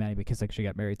 formerly Maddie McKissick, she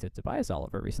got married to Tobias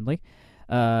Oliver recently,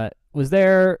 was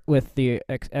there with the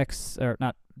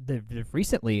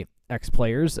recently ex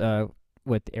players,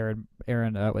 with Aaron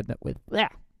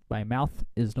my mouth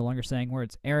is no longer saying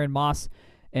words. Aaron Moss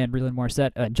and Breland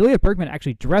Morissette. Julia Bergman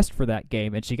actually dressed for that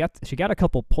game, and she got a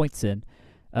couple points in.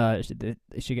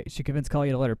 She convinced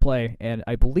Collier to let her play, and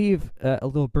I believe a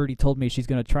little birdie told me she's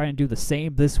going to try and do the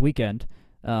same this weekend.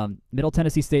 Middle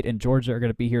Tennessee State and Georgia are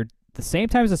going to be here the same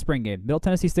time as the spring game. Middle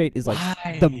Tennessee State is like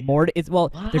the morning.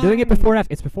 They're doing it before and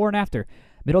after. It's before and after.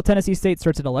 Middle Tennessee State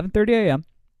starts at 11:30 a.m.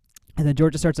 and then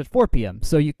Georgia starts at 4 p.m.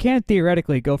 So you can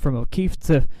theoretically go from O'Keefe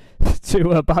to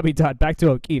Bobby Dodd back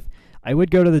to O'Keefe. I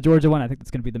would go to the Georgia one. I think that's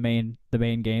going to be the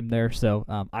main game there. So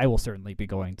I will certainly be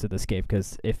going to this game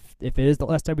because if it is the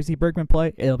last time we see Bergman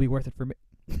play, it'll be worth it for me.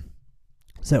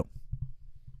 So,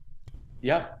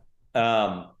 yeah,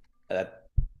 that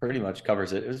pretty much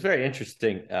covers it. It was very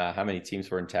interesting how many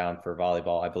teams were in town for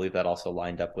volleyball. I believe that also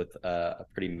lined up with a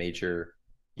pretty major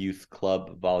youth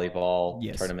club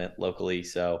volleyball tournament locally.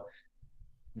 So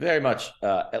very much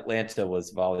Atlanta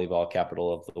was volleyball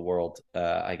capital of the world,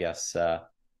 I guess.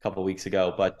 couple weeks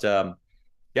ago. But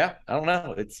yeah, I don't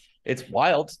know. It's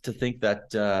wild to think that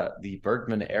the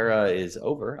Bergman era is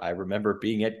over. I remember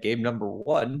being at game number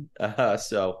one, or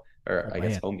Oh I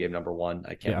guess man, home game number one. I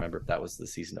can't yeah. remember if that was the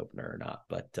season opener or not.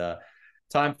 But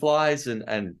time flies,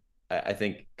 and I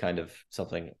think kind of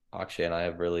something Akshay and I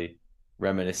have really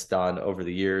reminisced on over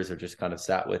the years, or just kind of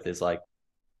sat with, is like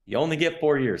you only get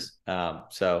 4 years.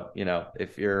 So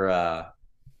if you're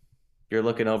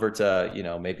looking over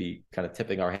to, maybe kind of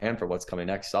tipping our hand for what's coming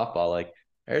next softball, like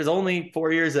there's only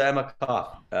 4 years of Emma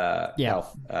Yeah,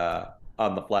 Kauf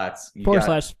on the flats. You four got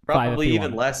slash five if probably you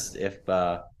even want. less if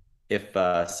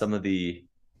some of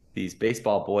these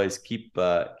baseball boys keep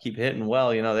hitting well.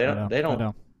 They I don't know, they I don't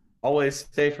know. always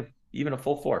stay for even a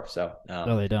full four. So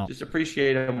No, they don't. just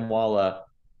appreciate them while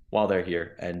they're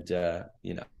here, and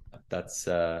that's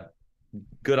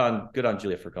good on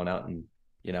Julia for going out and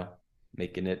you know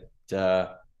making it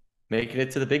making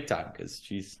it to the big time, because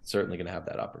she's certainly going to have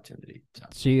that opportunity. So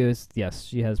She is, yes,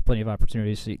 she has plenty of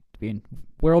opportunities. She being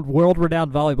world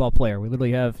renowned volleyball player. We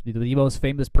literally have the most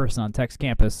famous person on Tech's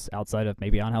campus outside of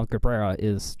maybe Angel Cabrera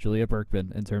is Julia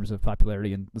Bergman in terms of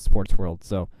popularity in the sports world.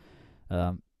 So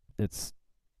um, it's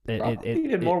probably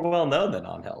even it more well known than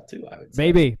Angel too, I would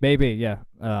say. maybe yeah.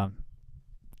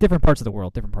 Different parts of the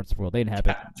world, different parts of the world. They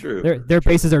inhabit Yeah, true, their true.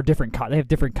 bases are different. They have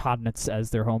different continents as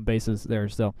their home bases there.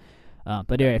 So,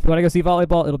 but anyway, if you want to go see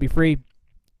volleyball, it'll be free.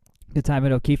 Good time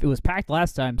at O'Keefe. It was packed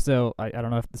last time, so I don't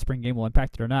know if the spring game will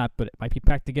impact it or not, but it might be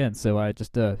packed again. So I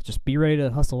just be ready to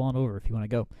hustle on over if you want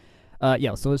to go.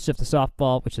 Yeah, so let's shift to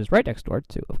softball, which is right next door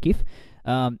to O'Keefe.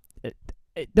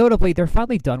 Notably, they're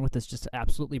finally done with this just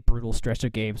absolutely brutal stretch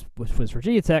of games, which was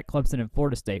Virginia Tech, Clemson, and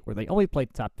Florida State, where they only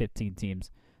played top 15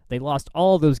 teams. They lost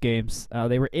all of those games.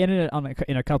 They were in it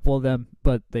in a couple of them,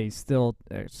 but they still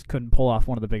just couldn't pull off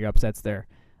one of the big upsets there.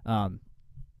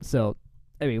 So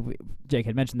I mean, Jake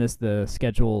had mentioned this. The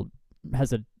schedule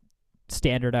has a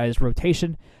standardized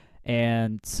rotation,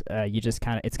 and you just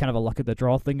it's kind of a luck of the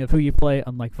draw thing of who you play.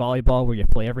 Unlike volleyball, where you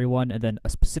play everyone and then a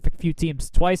specific few teams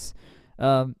twice.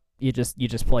 You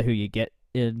just play who you get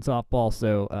in softball.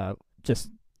 So just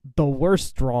the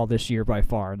worst draw this year by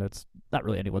far, and that's not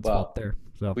really anyone's fault Well, there.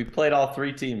 So we played all three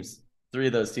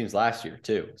of those teams last year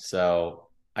too. So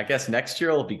I guess next year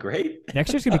will be great.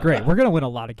 next year's gonna be great. We're gonna win a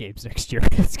lot of games next year.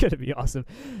 It's gonna be awesome.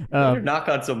 You better knock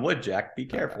on some wood, Jack. Be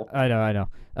careful. I know, I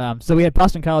know. So we had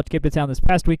Boston College came to town this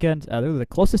past weekend. They were the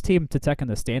closest team to Tech in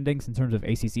the standings in terms of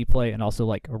ACC play, and also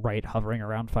like right hovering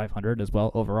around 500 as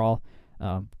well overall.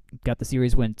 Got the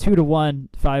series win 2-1,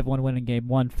 5-1 win in game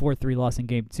one, 4-3 loss in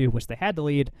game two, which they had to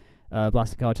lead.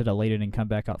 Boston College had a late inning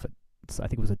comeback off. I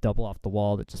think it was a double off the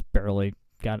wall that just barely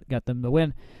got them the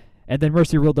win. And then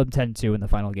Mercy ruled them 10-2 in the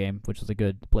final game, which was a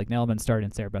good Blake Nelman start,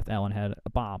 and Sarah Beth Allen had a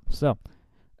bomb. So,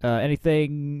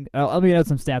 anything? Let me add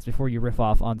some stats before you riff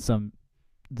off on some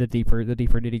the deeper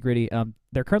nitty gritty.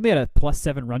 They're currently at a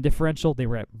 +7 run differential. They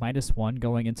were at -1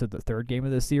 going into the third game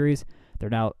of this series. They're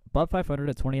now above 500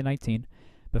 at 2019.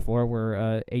 Before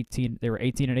were 18. They were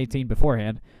 18-18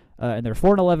 beforehand, and they're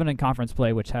 4-11 in conference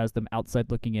play, which has them outside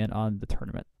looking in on the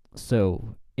tournament.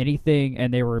 So anything,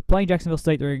 and they were playing Jacksonville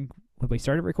State during when we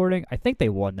started recording. I think they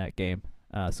won that game,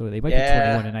 so they might be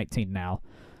 21-19 now.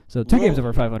 So two games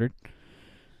over 500.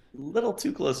 Little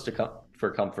too close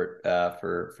for comfort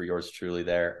for yours truly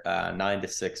there.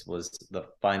 9-6 was the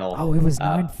final. Oh, it was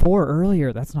 9-4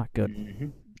 earlier. That's not good. Mm-hmm.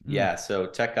 Yeah, so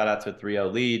Tech got out to a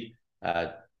 3-0 lead.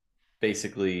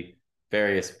 Basically,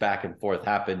 various back and forth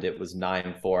happened. It was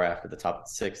 9-4 after the top of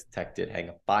the sixth. Tech did hang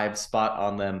a 5 spot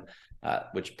on them,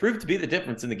 which proved to be the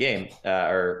difference in the game.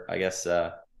 Or I guess,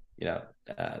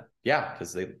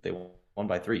 because they won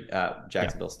by 3.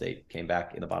 Jacksonville State came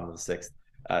back in the bottom of the sixth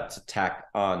to tack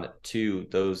on 2.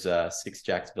 Those 6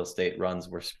 Jacksonville State runs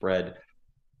were spread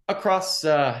across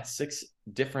 4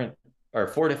 different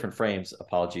frames,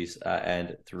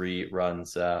 and 3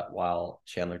 runs while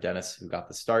Chandler Dennis, who got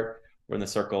the start, were in the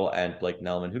circle, and Blake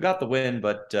Nelman, who got the win,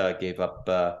 but gave up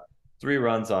 3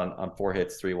 runs on 4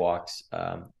 hits, 3 walks.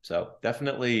 So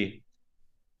definitely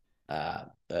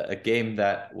a game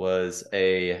that was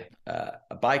a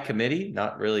by committee,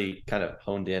 not really kind of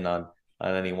honed in on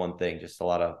any one thing. Just a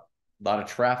lot of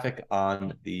traffic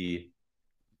on the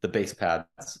base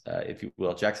pads, if you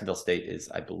will. Jacksonville State is,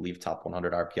 I believe, top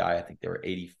 100 RPI. I think they were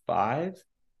 85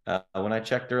 when I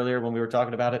checked earlier when we were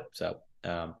talking about it. So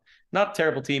not a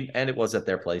terrible team, and it was at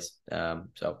their place.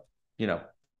 So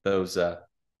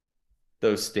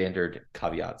those standard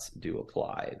caveats do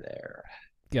apply there.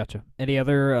 Gotcha. Any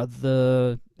other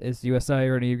is USI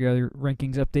or any of your other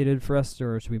rankings updated for us,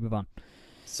 or should we move on?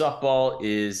 Softball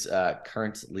is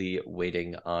currently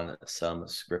waiting on some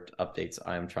script updates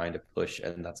I'm trying to push,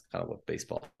 and that's kind of what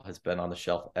baseball has been on the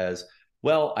shelf as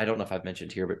well. I don't know if I've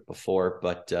mentioned here before,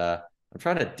 but I'm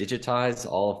trying to digitize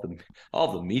all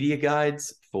of the media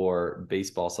guides for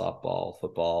baseball, softball,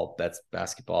 football,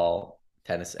 basketball,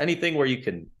 tennis, anything where you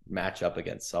can match up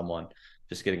against someone.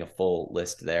 Just getting a full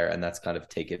list there, and that's kind of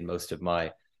taken most of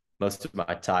my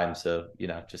time. So,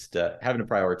 just having to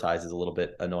prioritize is a little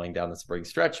bit annoying down the spring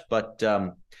stretch, but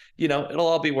it'll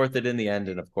all be worth it in the end.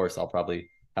 And of course, I'll probably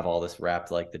have all this wrapped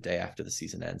like the day after the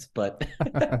season ends. But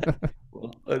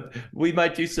we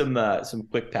might do some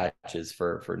quick patches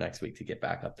for next week to get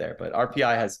back up there. But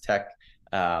RPI has Tech,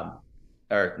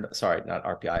 or sorry, not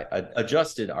RPI,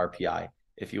 adjusted RPI,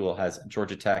 if you will, has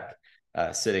Georgia Tech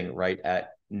sitting right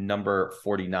at number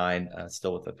 49,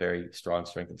 still with a very strong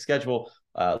strength of schedule.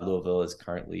 Louisville is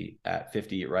currently at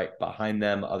 50, right behind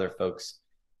them. Other folks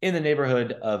in the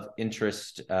neighborhood of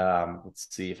interest. Let's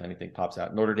see if anything pops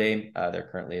out. Notre Dame, they're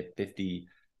currently at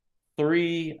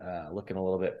 53. Looking a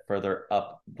little bit further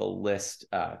up the list,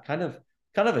 kind of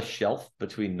a shelf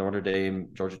between Notre Dame,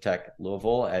 Georgia Tech,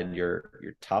 Louisville, and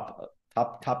your top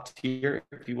tier,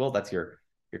 if you will. That's your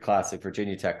classic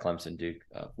Virginia Tech, Clemson, Duke,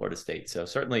 Florida State. So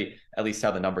certainly at least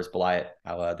how the numbers belie it,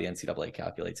 how the NCAA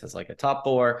calculates as like a top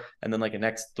four and then like a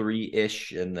next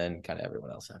three-ish and then kind of everyone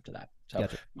else after that. So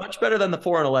gotcha. Much better than the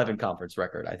 4-11 conference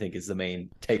record, I think, is the main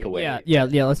takeaway.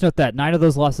 Yeah. Let's note that 9 of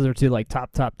those losses are to like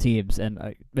top teams. And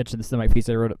I mentioned this in my piece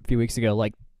I wrote a few weeks ago.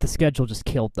 Like the schedule just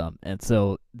killed them. And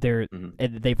so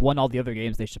and they've won all the other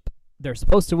games they're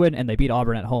supposed to win, and they beat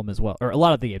Auburn at home as well. Or a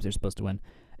lot of the games they're supposed to win,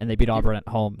 and they beat Auburn at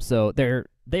home. So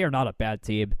they are not a bad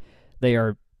team. They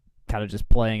are kind of just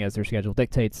playing as their schedule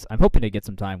dictates. I'm hoping to get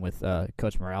some time with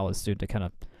Coach Morales soon to kind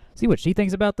of see what she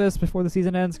thinks about this before the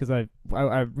season ends, because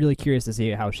I'm really curious to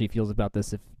see how she feels about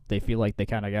this. If they feel like they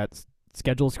kind of got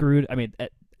schedule screwed. I mean,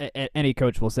 any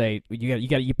coach will say you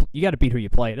got to beat who you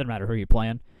play. It doesn't matter who you're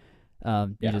playing.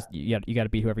 You got to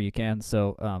beat whoever you can.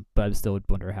 So, but I still would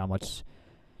wonder how much.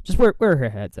 Just where her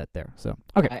head's at there. So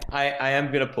okay, I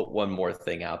am gonna put one more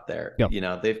thing out there.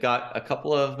 Yep. They've got a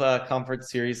couple of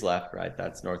conference series left, right?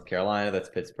 That's North Carolina, that's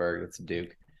Pittsburgh, that's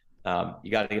Duke.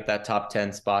 You got to get that top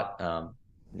 10 spot.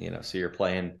 So you're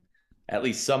playing at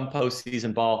least some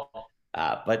postseason ball.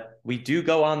 But we do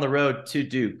go on the road to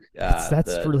Duke.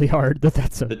 That's really hard.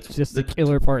 That's just the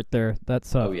killer part there.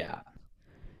 That's oh yeah.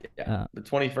 The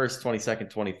 21st,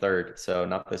 22nd, 23rd. So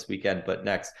not this weekend, but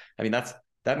next. I mean,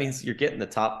 that means you're getting the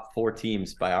top 4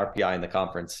 teams by RPI in the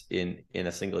conference in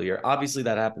a single year. Obviously,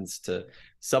 that happens to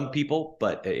some people,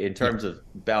 but in terms of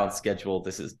balanced schedule,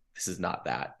 this is not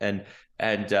that. And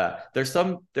there's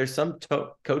some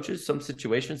coaches, some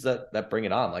situations that bring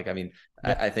it on. Like, I mean,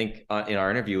 I think in our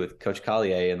interview with Coach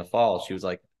Collier in the fall, she was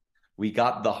like, "We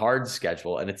got the hard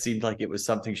schedule," and it seemed like it was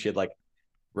something she had like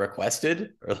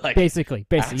requested or like basically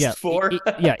asked for.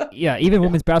 Even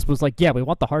women's basketball was like, we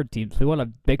want the hard teams, we want to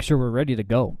make sure we're ready to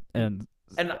go. And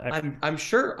I'm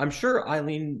sure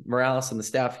Eileen Morales and the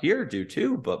staff here do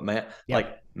too, but man,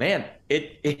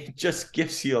 it just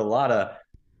gives you a lot of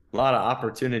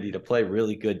opportunity to play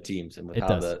really good teams. And with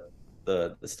how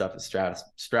the stuff is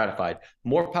stratified,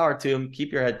 more power to them.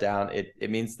 Keep your head down. It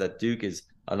means that Duke is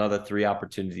another 3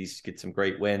 opportunities to get some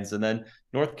great wins. And then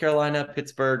North Carolina,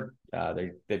 Pittsburgh,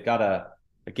 they've got a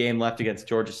game left against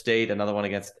Georgia State, another one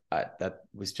against that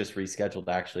was just rescheduled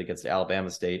actually against Alabama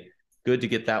State. Good to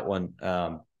get that one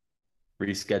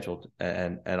rescheduled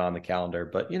and on the calendar.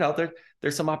 But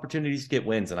there's some opportunities to get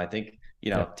wins, and I think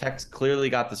Tech's clearly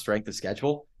got the strength of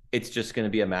schedule. It's just going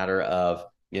to be a matter of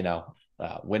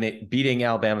when it beating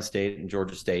Alabama State and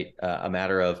Georgia State, a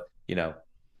matter of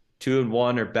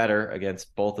 2-1 or better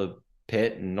against both of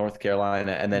Pitt and North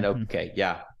Carolina, and then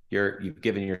you've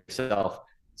given yourself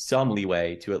some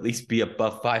leeway to at least be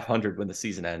above 500 when the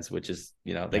season ends, which is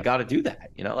they got to do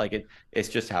that. It's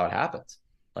just how it happens.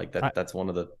 Like that's one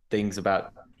of the things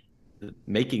about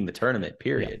making the tournament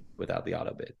period without the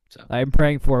auto bid. So I'm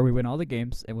praying for we win all the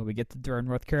games, and when we get to Durham,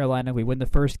 North Carolina, we win the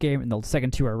first game, and the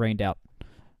second 2 are rained out.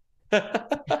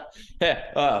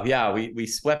 We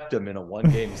swept them in a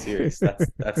 1-game series.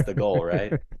 That's the goal,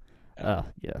 right? A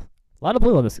lot of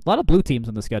blue on this. A lot of blue teams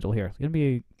on the schedule here. It's gonna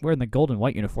be wearing the gold and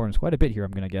white uniforms quite a bit here,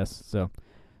 I'm gonna guess. So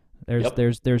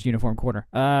there's uniform corner.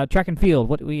 Track and field.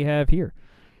 What do we have here?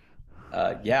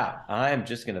 I'm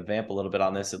just gonna vamp a little bit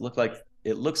on this. It looks like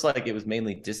it was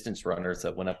mainly distance runners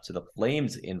that went up to the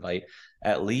Flames invite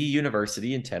at Lee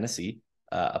University in Tennessee,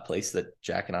 a place that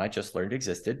Jack and I just learned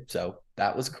existed. So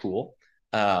that was cool.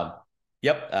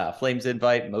 Flames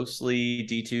invite, mostly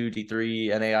D2, D3,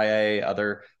 NAIA,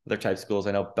 other type schools.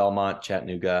 I know Belmont,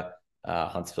 Chattanooga,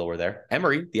 Huntsville were there.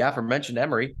 Emory, the aforementioned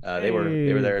Emory, they were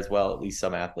there Hey. as well. At least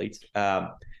some athletes.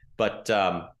 But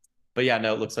but yeah,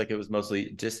 no, it looks like it was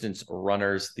mostly distance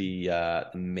runners. The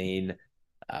main,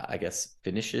 I guess,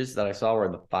 finishes that I saw were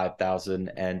in the 5,000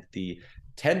 and the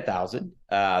 10,000.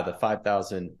 The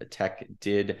 5,000 Tech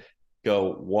did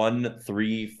go 1,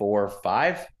 3, 4,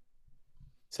 5.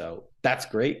 So that's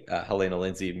great. Helena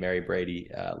Lindsay, Mary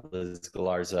Brady, Liz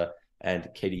Galarza, and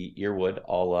Katie Earwood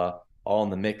all in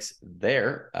the mix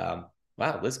there.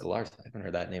 Wow, Liz Galarza, I haven't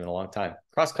heard that name in a long time.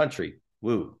 Cross country,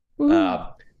 woo. Woo.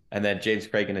 And then James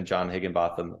Cragen and John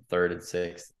Higginbotham, third and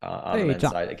sixth on the Hey, men's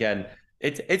John. side. Again,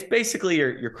 it's basically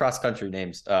your cross country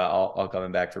names. All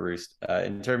coming back to roost.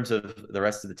 In terms of the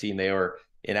rest of the team, they were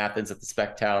in Athens at the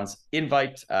Spec Towns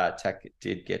invite. Tech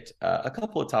did get a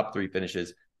couple of top three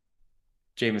finishes.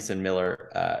 Jamison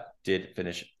Miller did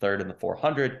finish third in the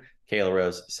 400. Kayla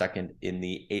Rose second in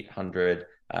the 800.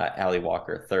 Allie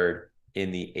Walker third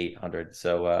in the 800.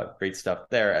 So great stuff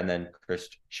there. And then Chris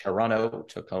Charano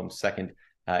took home second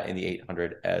in the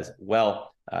 800 as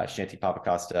well. Shanti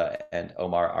Papacosta and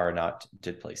Omar Aranat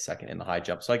did place second in the high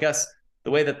jump. So I guess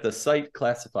the way that the site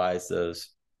classifies those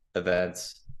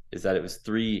events is that it was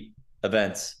 3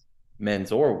 events,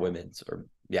 men's or women's, or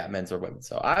men's or women's.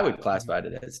 So I would classify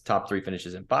it as top 3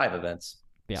 finishes in 5 events.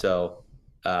 Yeah. So,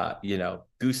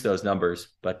 goose those numbers,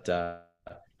 but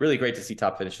really great to see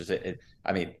top finishes.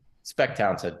 I mean, Spec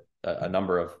Towns had a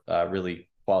number of really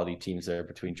quality teams there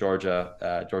between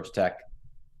Georgia, Georgia Tech,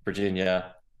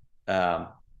 Virginia. I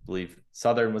believe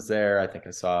Southern was there. I think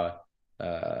I saw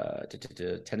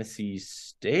Tennessee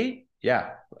State.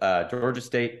 Yeah, Georgia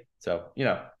State. So,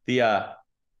 the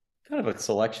kind of a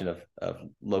selection of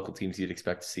local teams you'd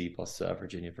expect to see, plus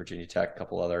Virginia Tech, a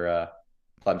couple other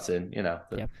Clemson,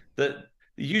 the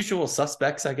usual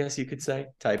suspects, I guess you could say,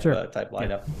 type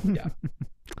lineup.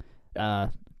 Yeah.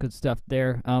 Good stuff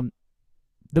there.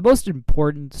 The most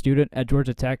important student at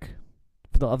Georgia Tech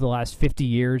of the last 50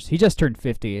 years, he just turned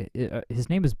 50. His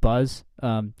name is Buzz.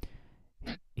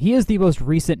 He is the most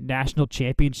recent national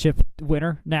championship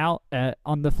winner now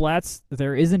on the flats.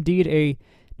 There is indeed a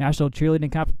national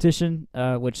cheerleading competition,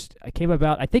 which came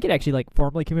about. I think it actually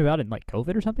formally came about in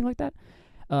COVID or something like that.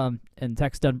 And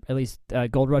Tech's done at least.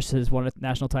 Gold Rush has won a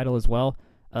national title as well.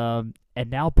 And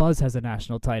now Buzz has a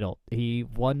national title. He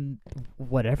won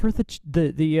whatever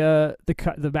the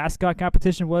mascot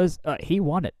competition was. He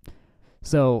won it.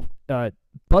 So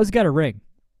Buzz got a ring.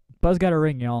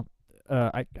 Y'all.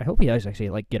 I hope he does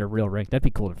actually get a real ring. That'd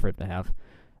be cool for him to have.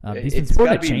 He's been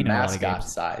sporting a chain in a lot of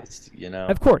games. Sized,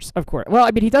 Of course. Well,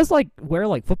 I mean, he does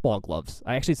wear football gloves.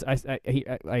 I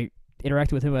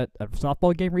interacted with him at a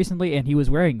softball game recently, and he was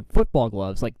wearing football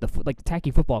gloves, like the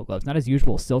tacky football gloves, not his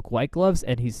usual silk white gloves.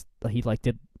 And he's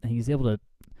able to.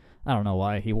 I don't know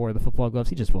why he wore the football gloves.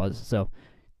 He just was. So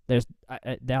there's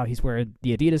now he's wearing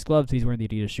the Adidas gloves. He's wearing the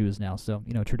Adidas shoes now. So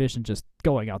tradition just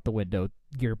going out the window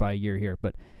year by year here.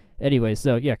 But anyway,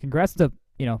 so yeah, congrats to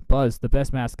Buzz, the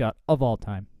best mascot of all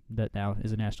time, that now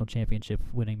is a national championship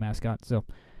winning mascot. So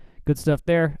good stuff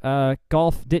there.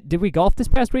 Golf. Did we golf this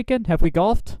past weekend? Have we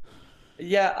golfed?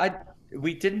 Yeah,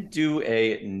 we didn't do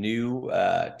a new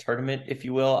tournament, if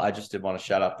you will. I just did want to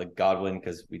shout out the Godwin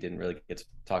because we didn't really get to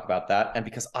talk about that, and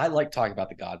because I like talking about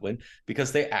the Godwin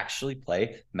because they actually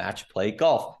play match play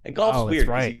golf, and golf's weird.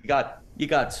 Right. You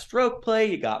got stroke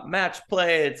play, you got match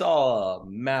play. It's all a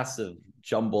massive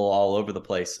jumble all over the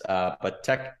place. But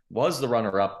Tech was the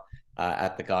runner-up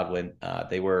at the Godwin.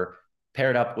 They were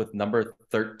paired up with number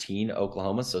 13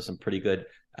 Oklahoma, so some pretty good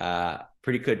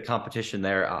competition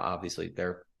there. Obviously,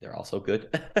 they're also good.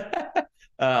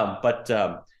 But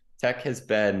Tech has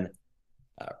been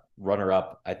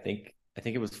runner-up. I think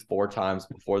it was 4 times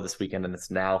before this weekend, and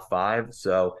it's now 5.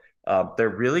 So they're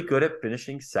really good at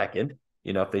finishing second.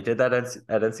 If they did that at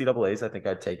NCAA's, I think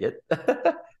I'd take it.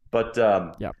 But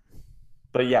yeah.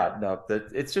 But yeah, no,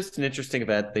 it's just an interesting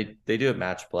event. They do a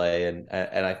match play, and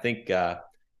I think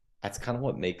that's kind of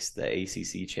what makes the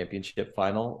ACC championship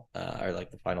final, or the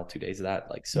final 2 days of that,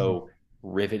 so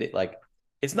riveted.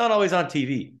 It's not always on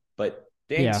TV, but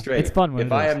dang straight, it's fun when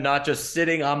if I am not just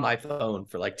sitting on my phone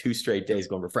for 2 straight days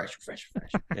going refresh.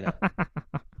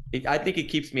 I think it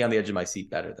keeps me on the edge of my seat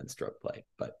better than stroke play,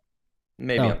 but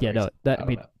maybe.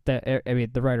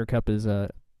 The Ryder Cup is the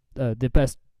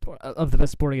best of the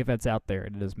best sporting events out there,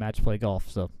 and it is match play golf.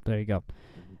 So there you go.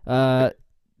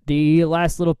 The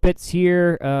last little bits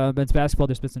here, men's basketball,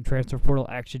 there's been some transfer portal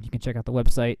action. You can check out the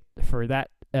website for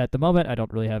that at the moment. I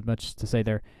don't really have much to say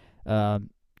there.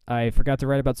 I forgot to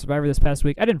write about Survivor this past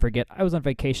week. I didn't forget. I was on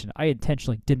vacation. I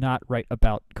intentionally did not write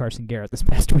about Carson Garrett this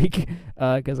past week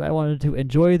because I wanted to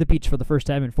enjoy the beach for the first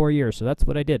time in 4 years, so that's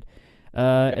what I did.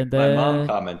 And My mom then,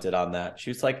 commented on that. She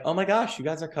was like, "Oh my gosh, you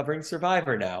guys are covering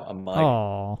Survivor now."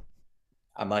 oh,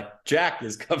 I'm like, Jack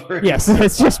is covering yes,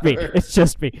 it's just me. Survivor. It's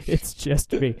just me. It's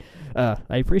just me. I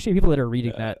appreciate people that are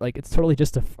reading Uh, that. Like, it's totally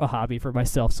just a hobby for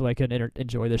myself, so I can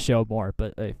enjoy the show more.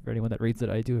 But for anyone that reads it,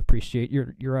 I do appreciate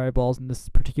your eyeballs in this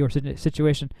particular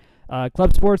situation.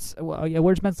 Club sports. Well, yeah,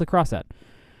 where's men's lacrosse at?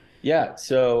 yeah,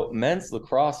 so men's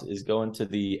lacrosse is going to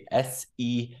the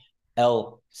SELC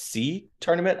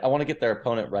tournament. I want to get their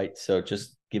opponent right, so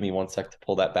just give me one sec to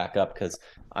pull that back up because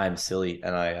I'm silly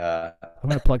and I'm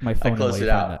gonna plug my I phone in while closed you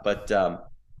it find that. out.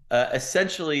 But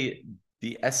essentially,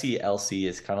 the SELC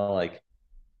is kind of like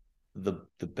the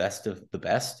best of the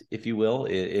best, if you will,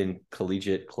 in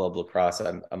collegiate club lacrosse.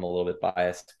 I'm a little bit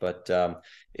biased, but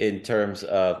in terms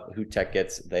of who Tech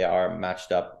gets, they're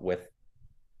matched up with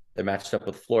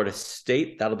Florida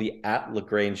State. That'll be at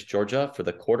LaGrange, Georgia for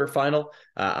the quarterfinal.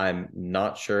 I'm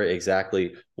not sure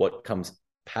exactly what comes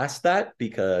past that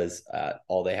because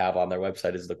all they have on their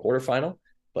website is the quarterfinal.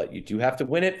 But you do have to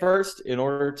win it first in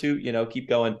order to, keep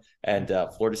going. And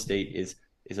Florida State is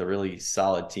a really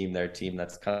solid team. Their team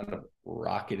that's kind of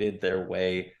rocketed their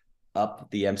way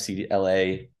up the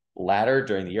MCLA ladder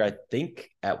during the year. I think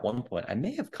at one point I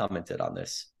may have commented on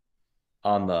this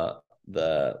on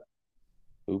the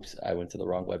oops, I went to the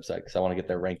wrong website because I want to get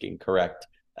their ranking correct.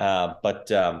 But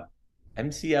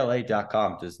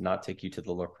MCLA.com does not take you to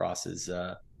the lacrosse's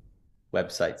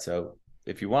website. So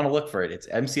if you want to look for it, it's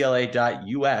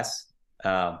MCLA.us.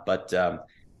 But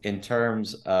in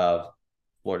terms of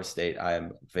Florida State, I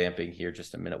am vamping here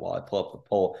just a minute while I pull up the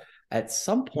poll. At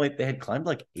some point, they had climbed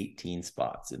like 18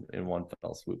 spots in one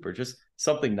fell swoop, or just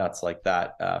something nuts like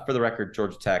that. For the record,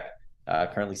 Georgia Tech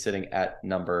currently sitting at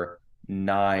number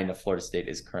 9. Florida State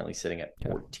is currently sitting at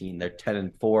 14. They're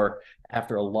 10-4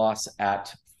 after a loss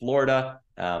at Florida.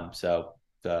 So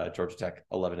Georgia Tech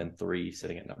 11-3,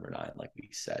 sitting at number 9, like we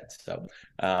said. So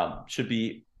should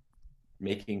be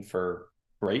making for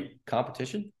great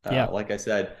competition. Yeah, Like I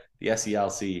said, the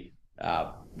SELC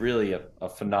really a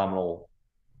phenomenal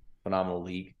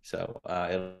league. So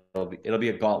it'll be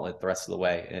a gauntlet the rest of the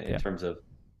way in yeah. terms of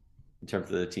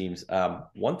the teams.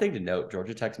 One thing to note: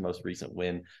 Georgia Tech's most recent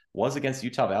win was against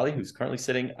Utah Valley, who's currently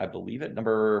sitting, I believe, at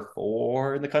number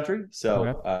 4 in the country. Okay.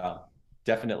 So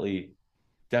definitely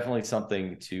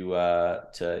something to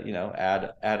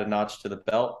add a notch to the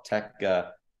belt. Tech,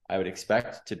 I would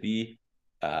expect to be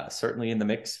certainly in the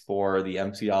mix for the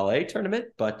MCLA tournament,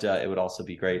 but it would also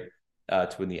be great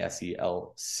to win the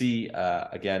SELC.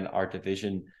 Again, our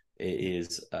division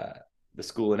is the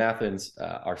school in Athens,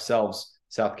 ourselves,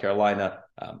 South Carolina,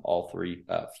 all three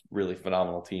really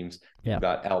phenomenal teams. Yeah. You've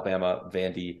got Alabama,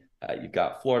 Vandy, you've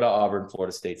got Florida, Auburn,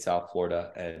 Florida State, South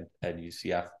Florida, and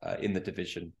UCF in the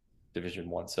Division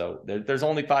 1. So there's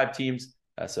only 5 teams.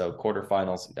 So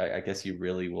quarterfinals, I guess you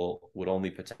really would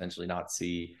only potentially not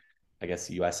see, I guess,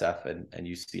 USF and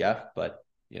UCF, but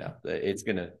it's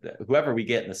gonna, whoever we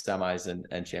get in the semis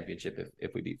and championship,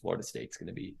 if we beat Florida State, it's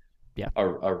gonna be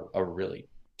a really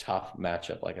tough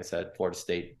matchup. Like I said, Florida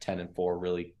State 10-4,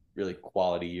 really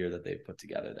quality year that they've put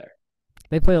together there.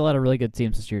 They played a lot of really good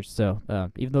teams this year. So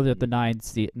even though they're the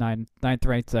ninth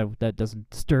ranked, that doesn't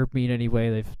disturb me in any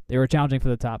way. They were challenging for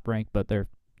the top rank, but they're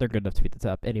good enough to beat the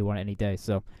top anyone any day.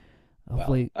 So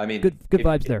hopefully, well, I mean, good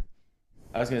vibes there.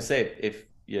 I was gonna say, if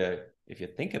you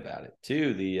think about it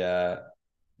too, the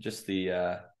just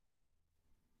the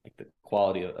like the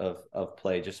quality of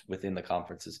play just within the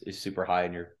conference is super high,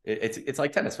 and it's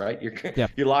like tennis, right?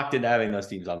 You're locked into having those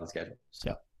teams on the schedule.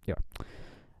 So yeah.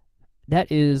 That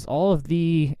is all of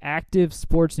the active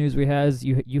sports news we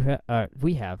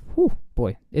we have. Whew,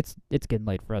 boy, it's getting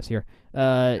late for us here.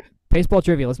 Baseball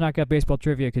trivia. Let's knock out baseball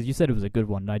trivia because you said it was a good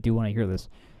one, and I do want to hear this.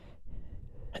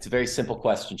 it's a very simple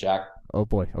question, Jack. Oh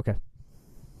boy. Okay.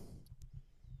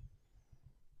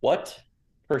 What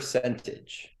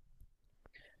percentage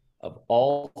of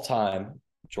all time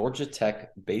Georgia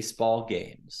Tech baseball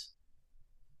games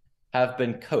have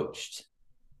been coached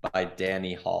by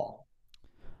Danny Hall?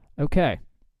 Okay.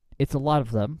 It's a lot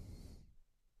of them.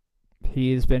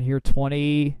 He's been here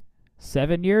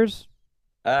 27 years.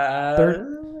 I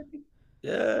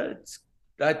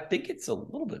think it's a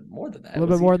little bit more than that. A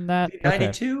little bit more than that.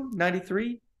 92, okay.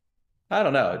 93? I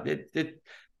don't know.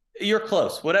 You're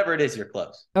close. Whatever it is, you're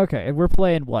close. Okay, and we're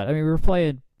playing what? I mean, we're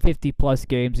playing 50 plus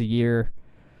games a year.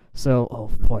 So, oh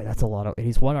boy, that's a lot of.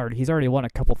 He's already won a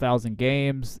couple thousand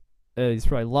games. He's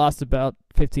probably lost about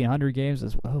 1,500 games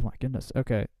as well. Oh my goodness.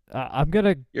 Okay, I'm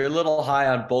gonna. You're a little high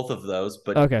on both of those,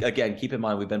 but okay. Again, keep in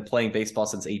mind we've been playing baseball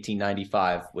since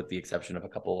 1895, with the exception of a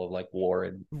couple of like war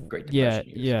and Great Depression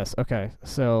years. Yes. Okay.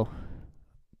 So,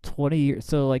 20 years.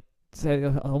 So like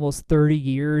almost 30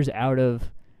 years out of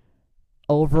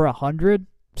over 100.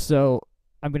 So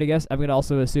I'm gonna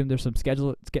also assume there's some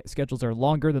schedules are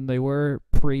longer than they were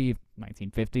pre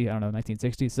 1950. I don't know,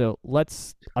 1960. So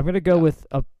I'm gonna go Yeah. with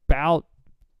about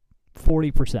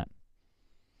 40%.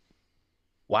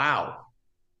 Wow.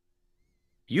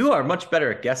 You are much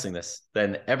better at guessing this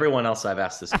than everyone else I've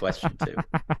asked this question to.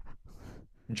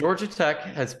 Georgia Tech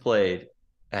has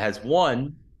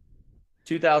won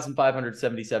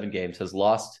 2,577 games, has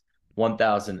lost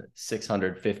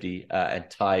 1,650, and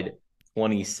tied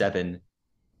 27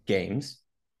 games.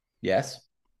 Yes,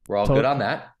 we're all good on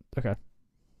that. Okay.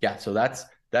 Yeah, so that's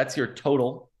your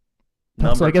total So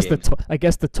number I of guess games. I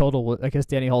guess the total. I guess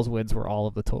Danny Hall's wins were all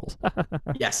of the totals.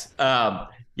 Yes.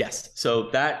 Yes. So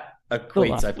that Little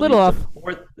equates, off. I Little believe, to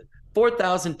off.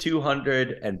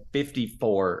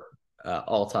 4,254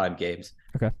 all-time games.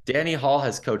 Okay. Danny Hall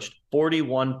has coached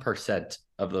 41%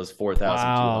 of those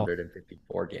Wow.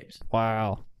 4,254 games.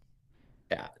 Wow.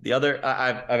 Yeah. The other,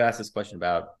 I've asked this question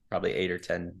about probably 8 or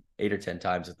 10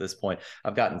 times at this point.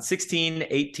 I've gotten 16,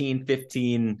 18,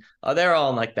 15. They're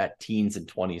all in like that teens and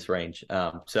 20s range.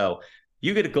 So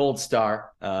you get a gold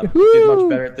star. You did much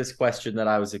better at this question than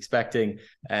I was expecting.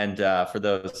 And for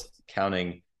those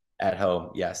counting at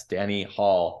home, yes, Danny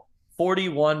Hall,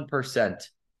 41%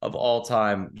 of all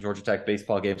time Georgia Tech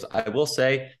baseball games. I will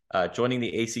say, joining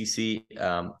the ACC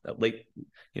late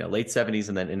 70s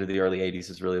and then into the early 80s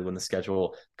is really when the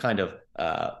schedule kind of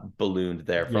ballooned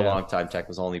there. For a long time, Tech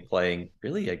was only playing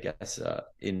really, I guess,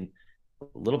 in a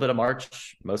little bit of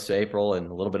March, most of April, and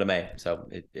a little bit of May. So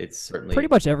it's certainly pretty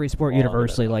much every sport longer than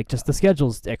universally, that. like just the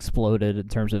schedule's exploded in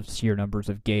terms of sheer numbers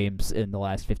of games in the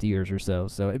last 50 years or so.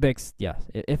 So it makes, yeah,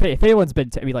 if anyone's been,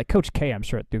 I mean, like Coach K, I'm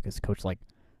sure at Duke has coached like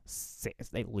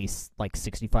at least like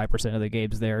 65% of the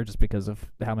games there just because of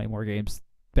how many more games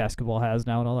basketball has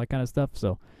now and all that kind of stuff.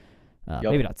 So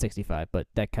maybe not 65, but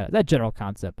that general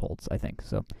concept holds, I think.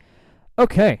 So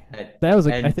okay, that was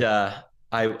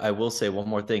I will say one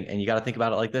more thing, and you got to think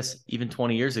about it like this. Even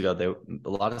 20 years ago, a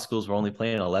lot of schools were only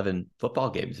playing 11 football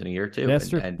games in a year too. That's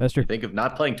true. And That's true. you think of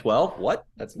not playing 12? What?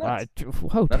 That's nuts. That's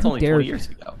Who only dare, 20 years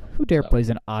ago. Who dare plays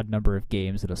an odd number of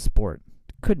games in a sport?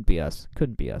 Couldn't be us.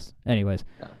 Couldn't be us. Anyways,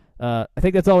 I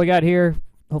think that's all we got here.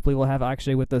 Hopefully, we'll have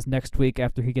Akshay with us next week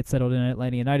after he gets settled in at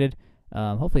Atlanta United.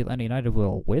 Hopefully, Atlanta United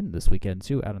will win this weekend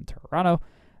too out in Toronto.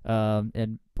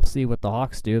 And we'll see what the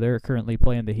Hawks do. They're currently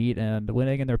playing the Heat and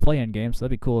winning in their play-in game, so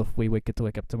that'd be cool if we get to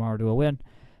wake up tomorrow to a win.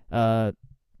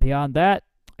 Beyond that,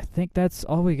 I think that's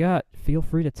all we got. Feel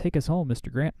free to take us home,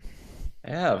 Mr. Grant.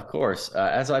 Yeah, of course.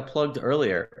 As I plugged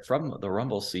earlier, from the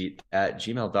rumble seat at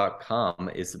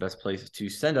gmail.com is the best place to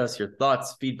send us your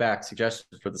thoughts, feedback,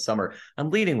 suggestions for the summer.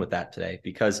 I'm leading with that today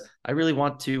because I really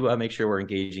want to make sure we're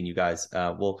engaging you guys.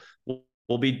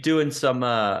 We'll be doing some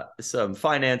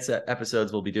finance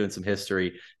episodes. We'll be doing some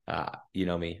history. You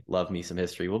know me, love me some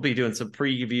history. We'll be doing some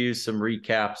previews, some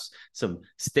recaps, some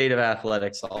state of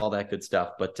athletics, all that good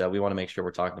stuff. But we want to make sure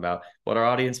we're talking about what our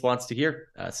audience wants to hear.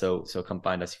 So come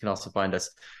find us. You can also find us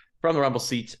from the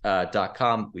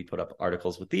rumbleseat.com. We put up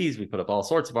articles with these. We put up all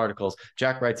sorts of articles.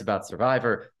 Jack writes about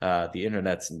Survivor, the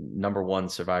internet's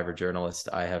 #1 Survivor journalist.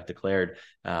 I have declared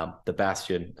the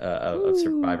bastion of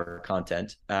Survivor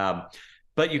content.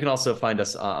 But you can also find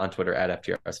us on Twitter at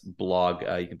FTRS blog.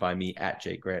 You can find me at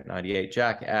JakeGrant98,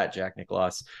 Jack at Jack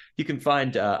Nicklaus. You can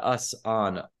find us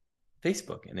on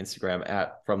Facebook and Instagram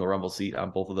at From the Rumble Seat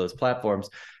on both of those platforms.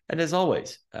 And as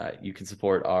always, you can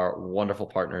support our wonderful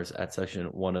partners at Section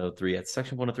 103 at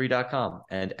section103.com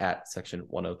and at Section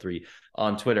 103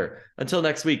 on Twitter. Until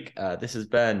next week, this has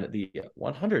been the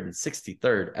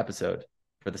 163rd episode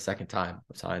for the second time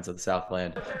of Science of the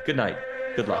Southland. Good night,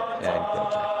 good luck, and go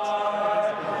Jackets.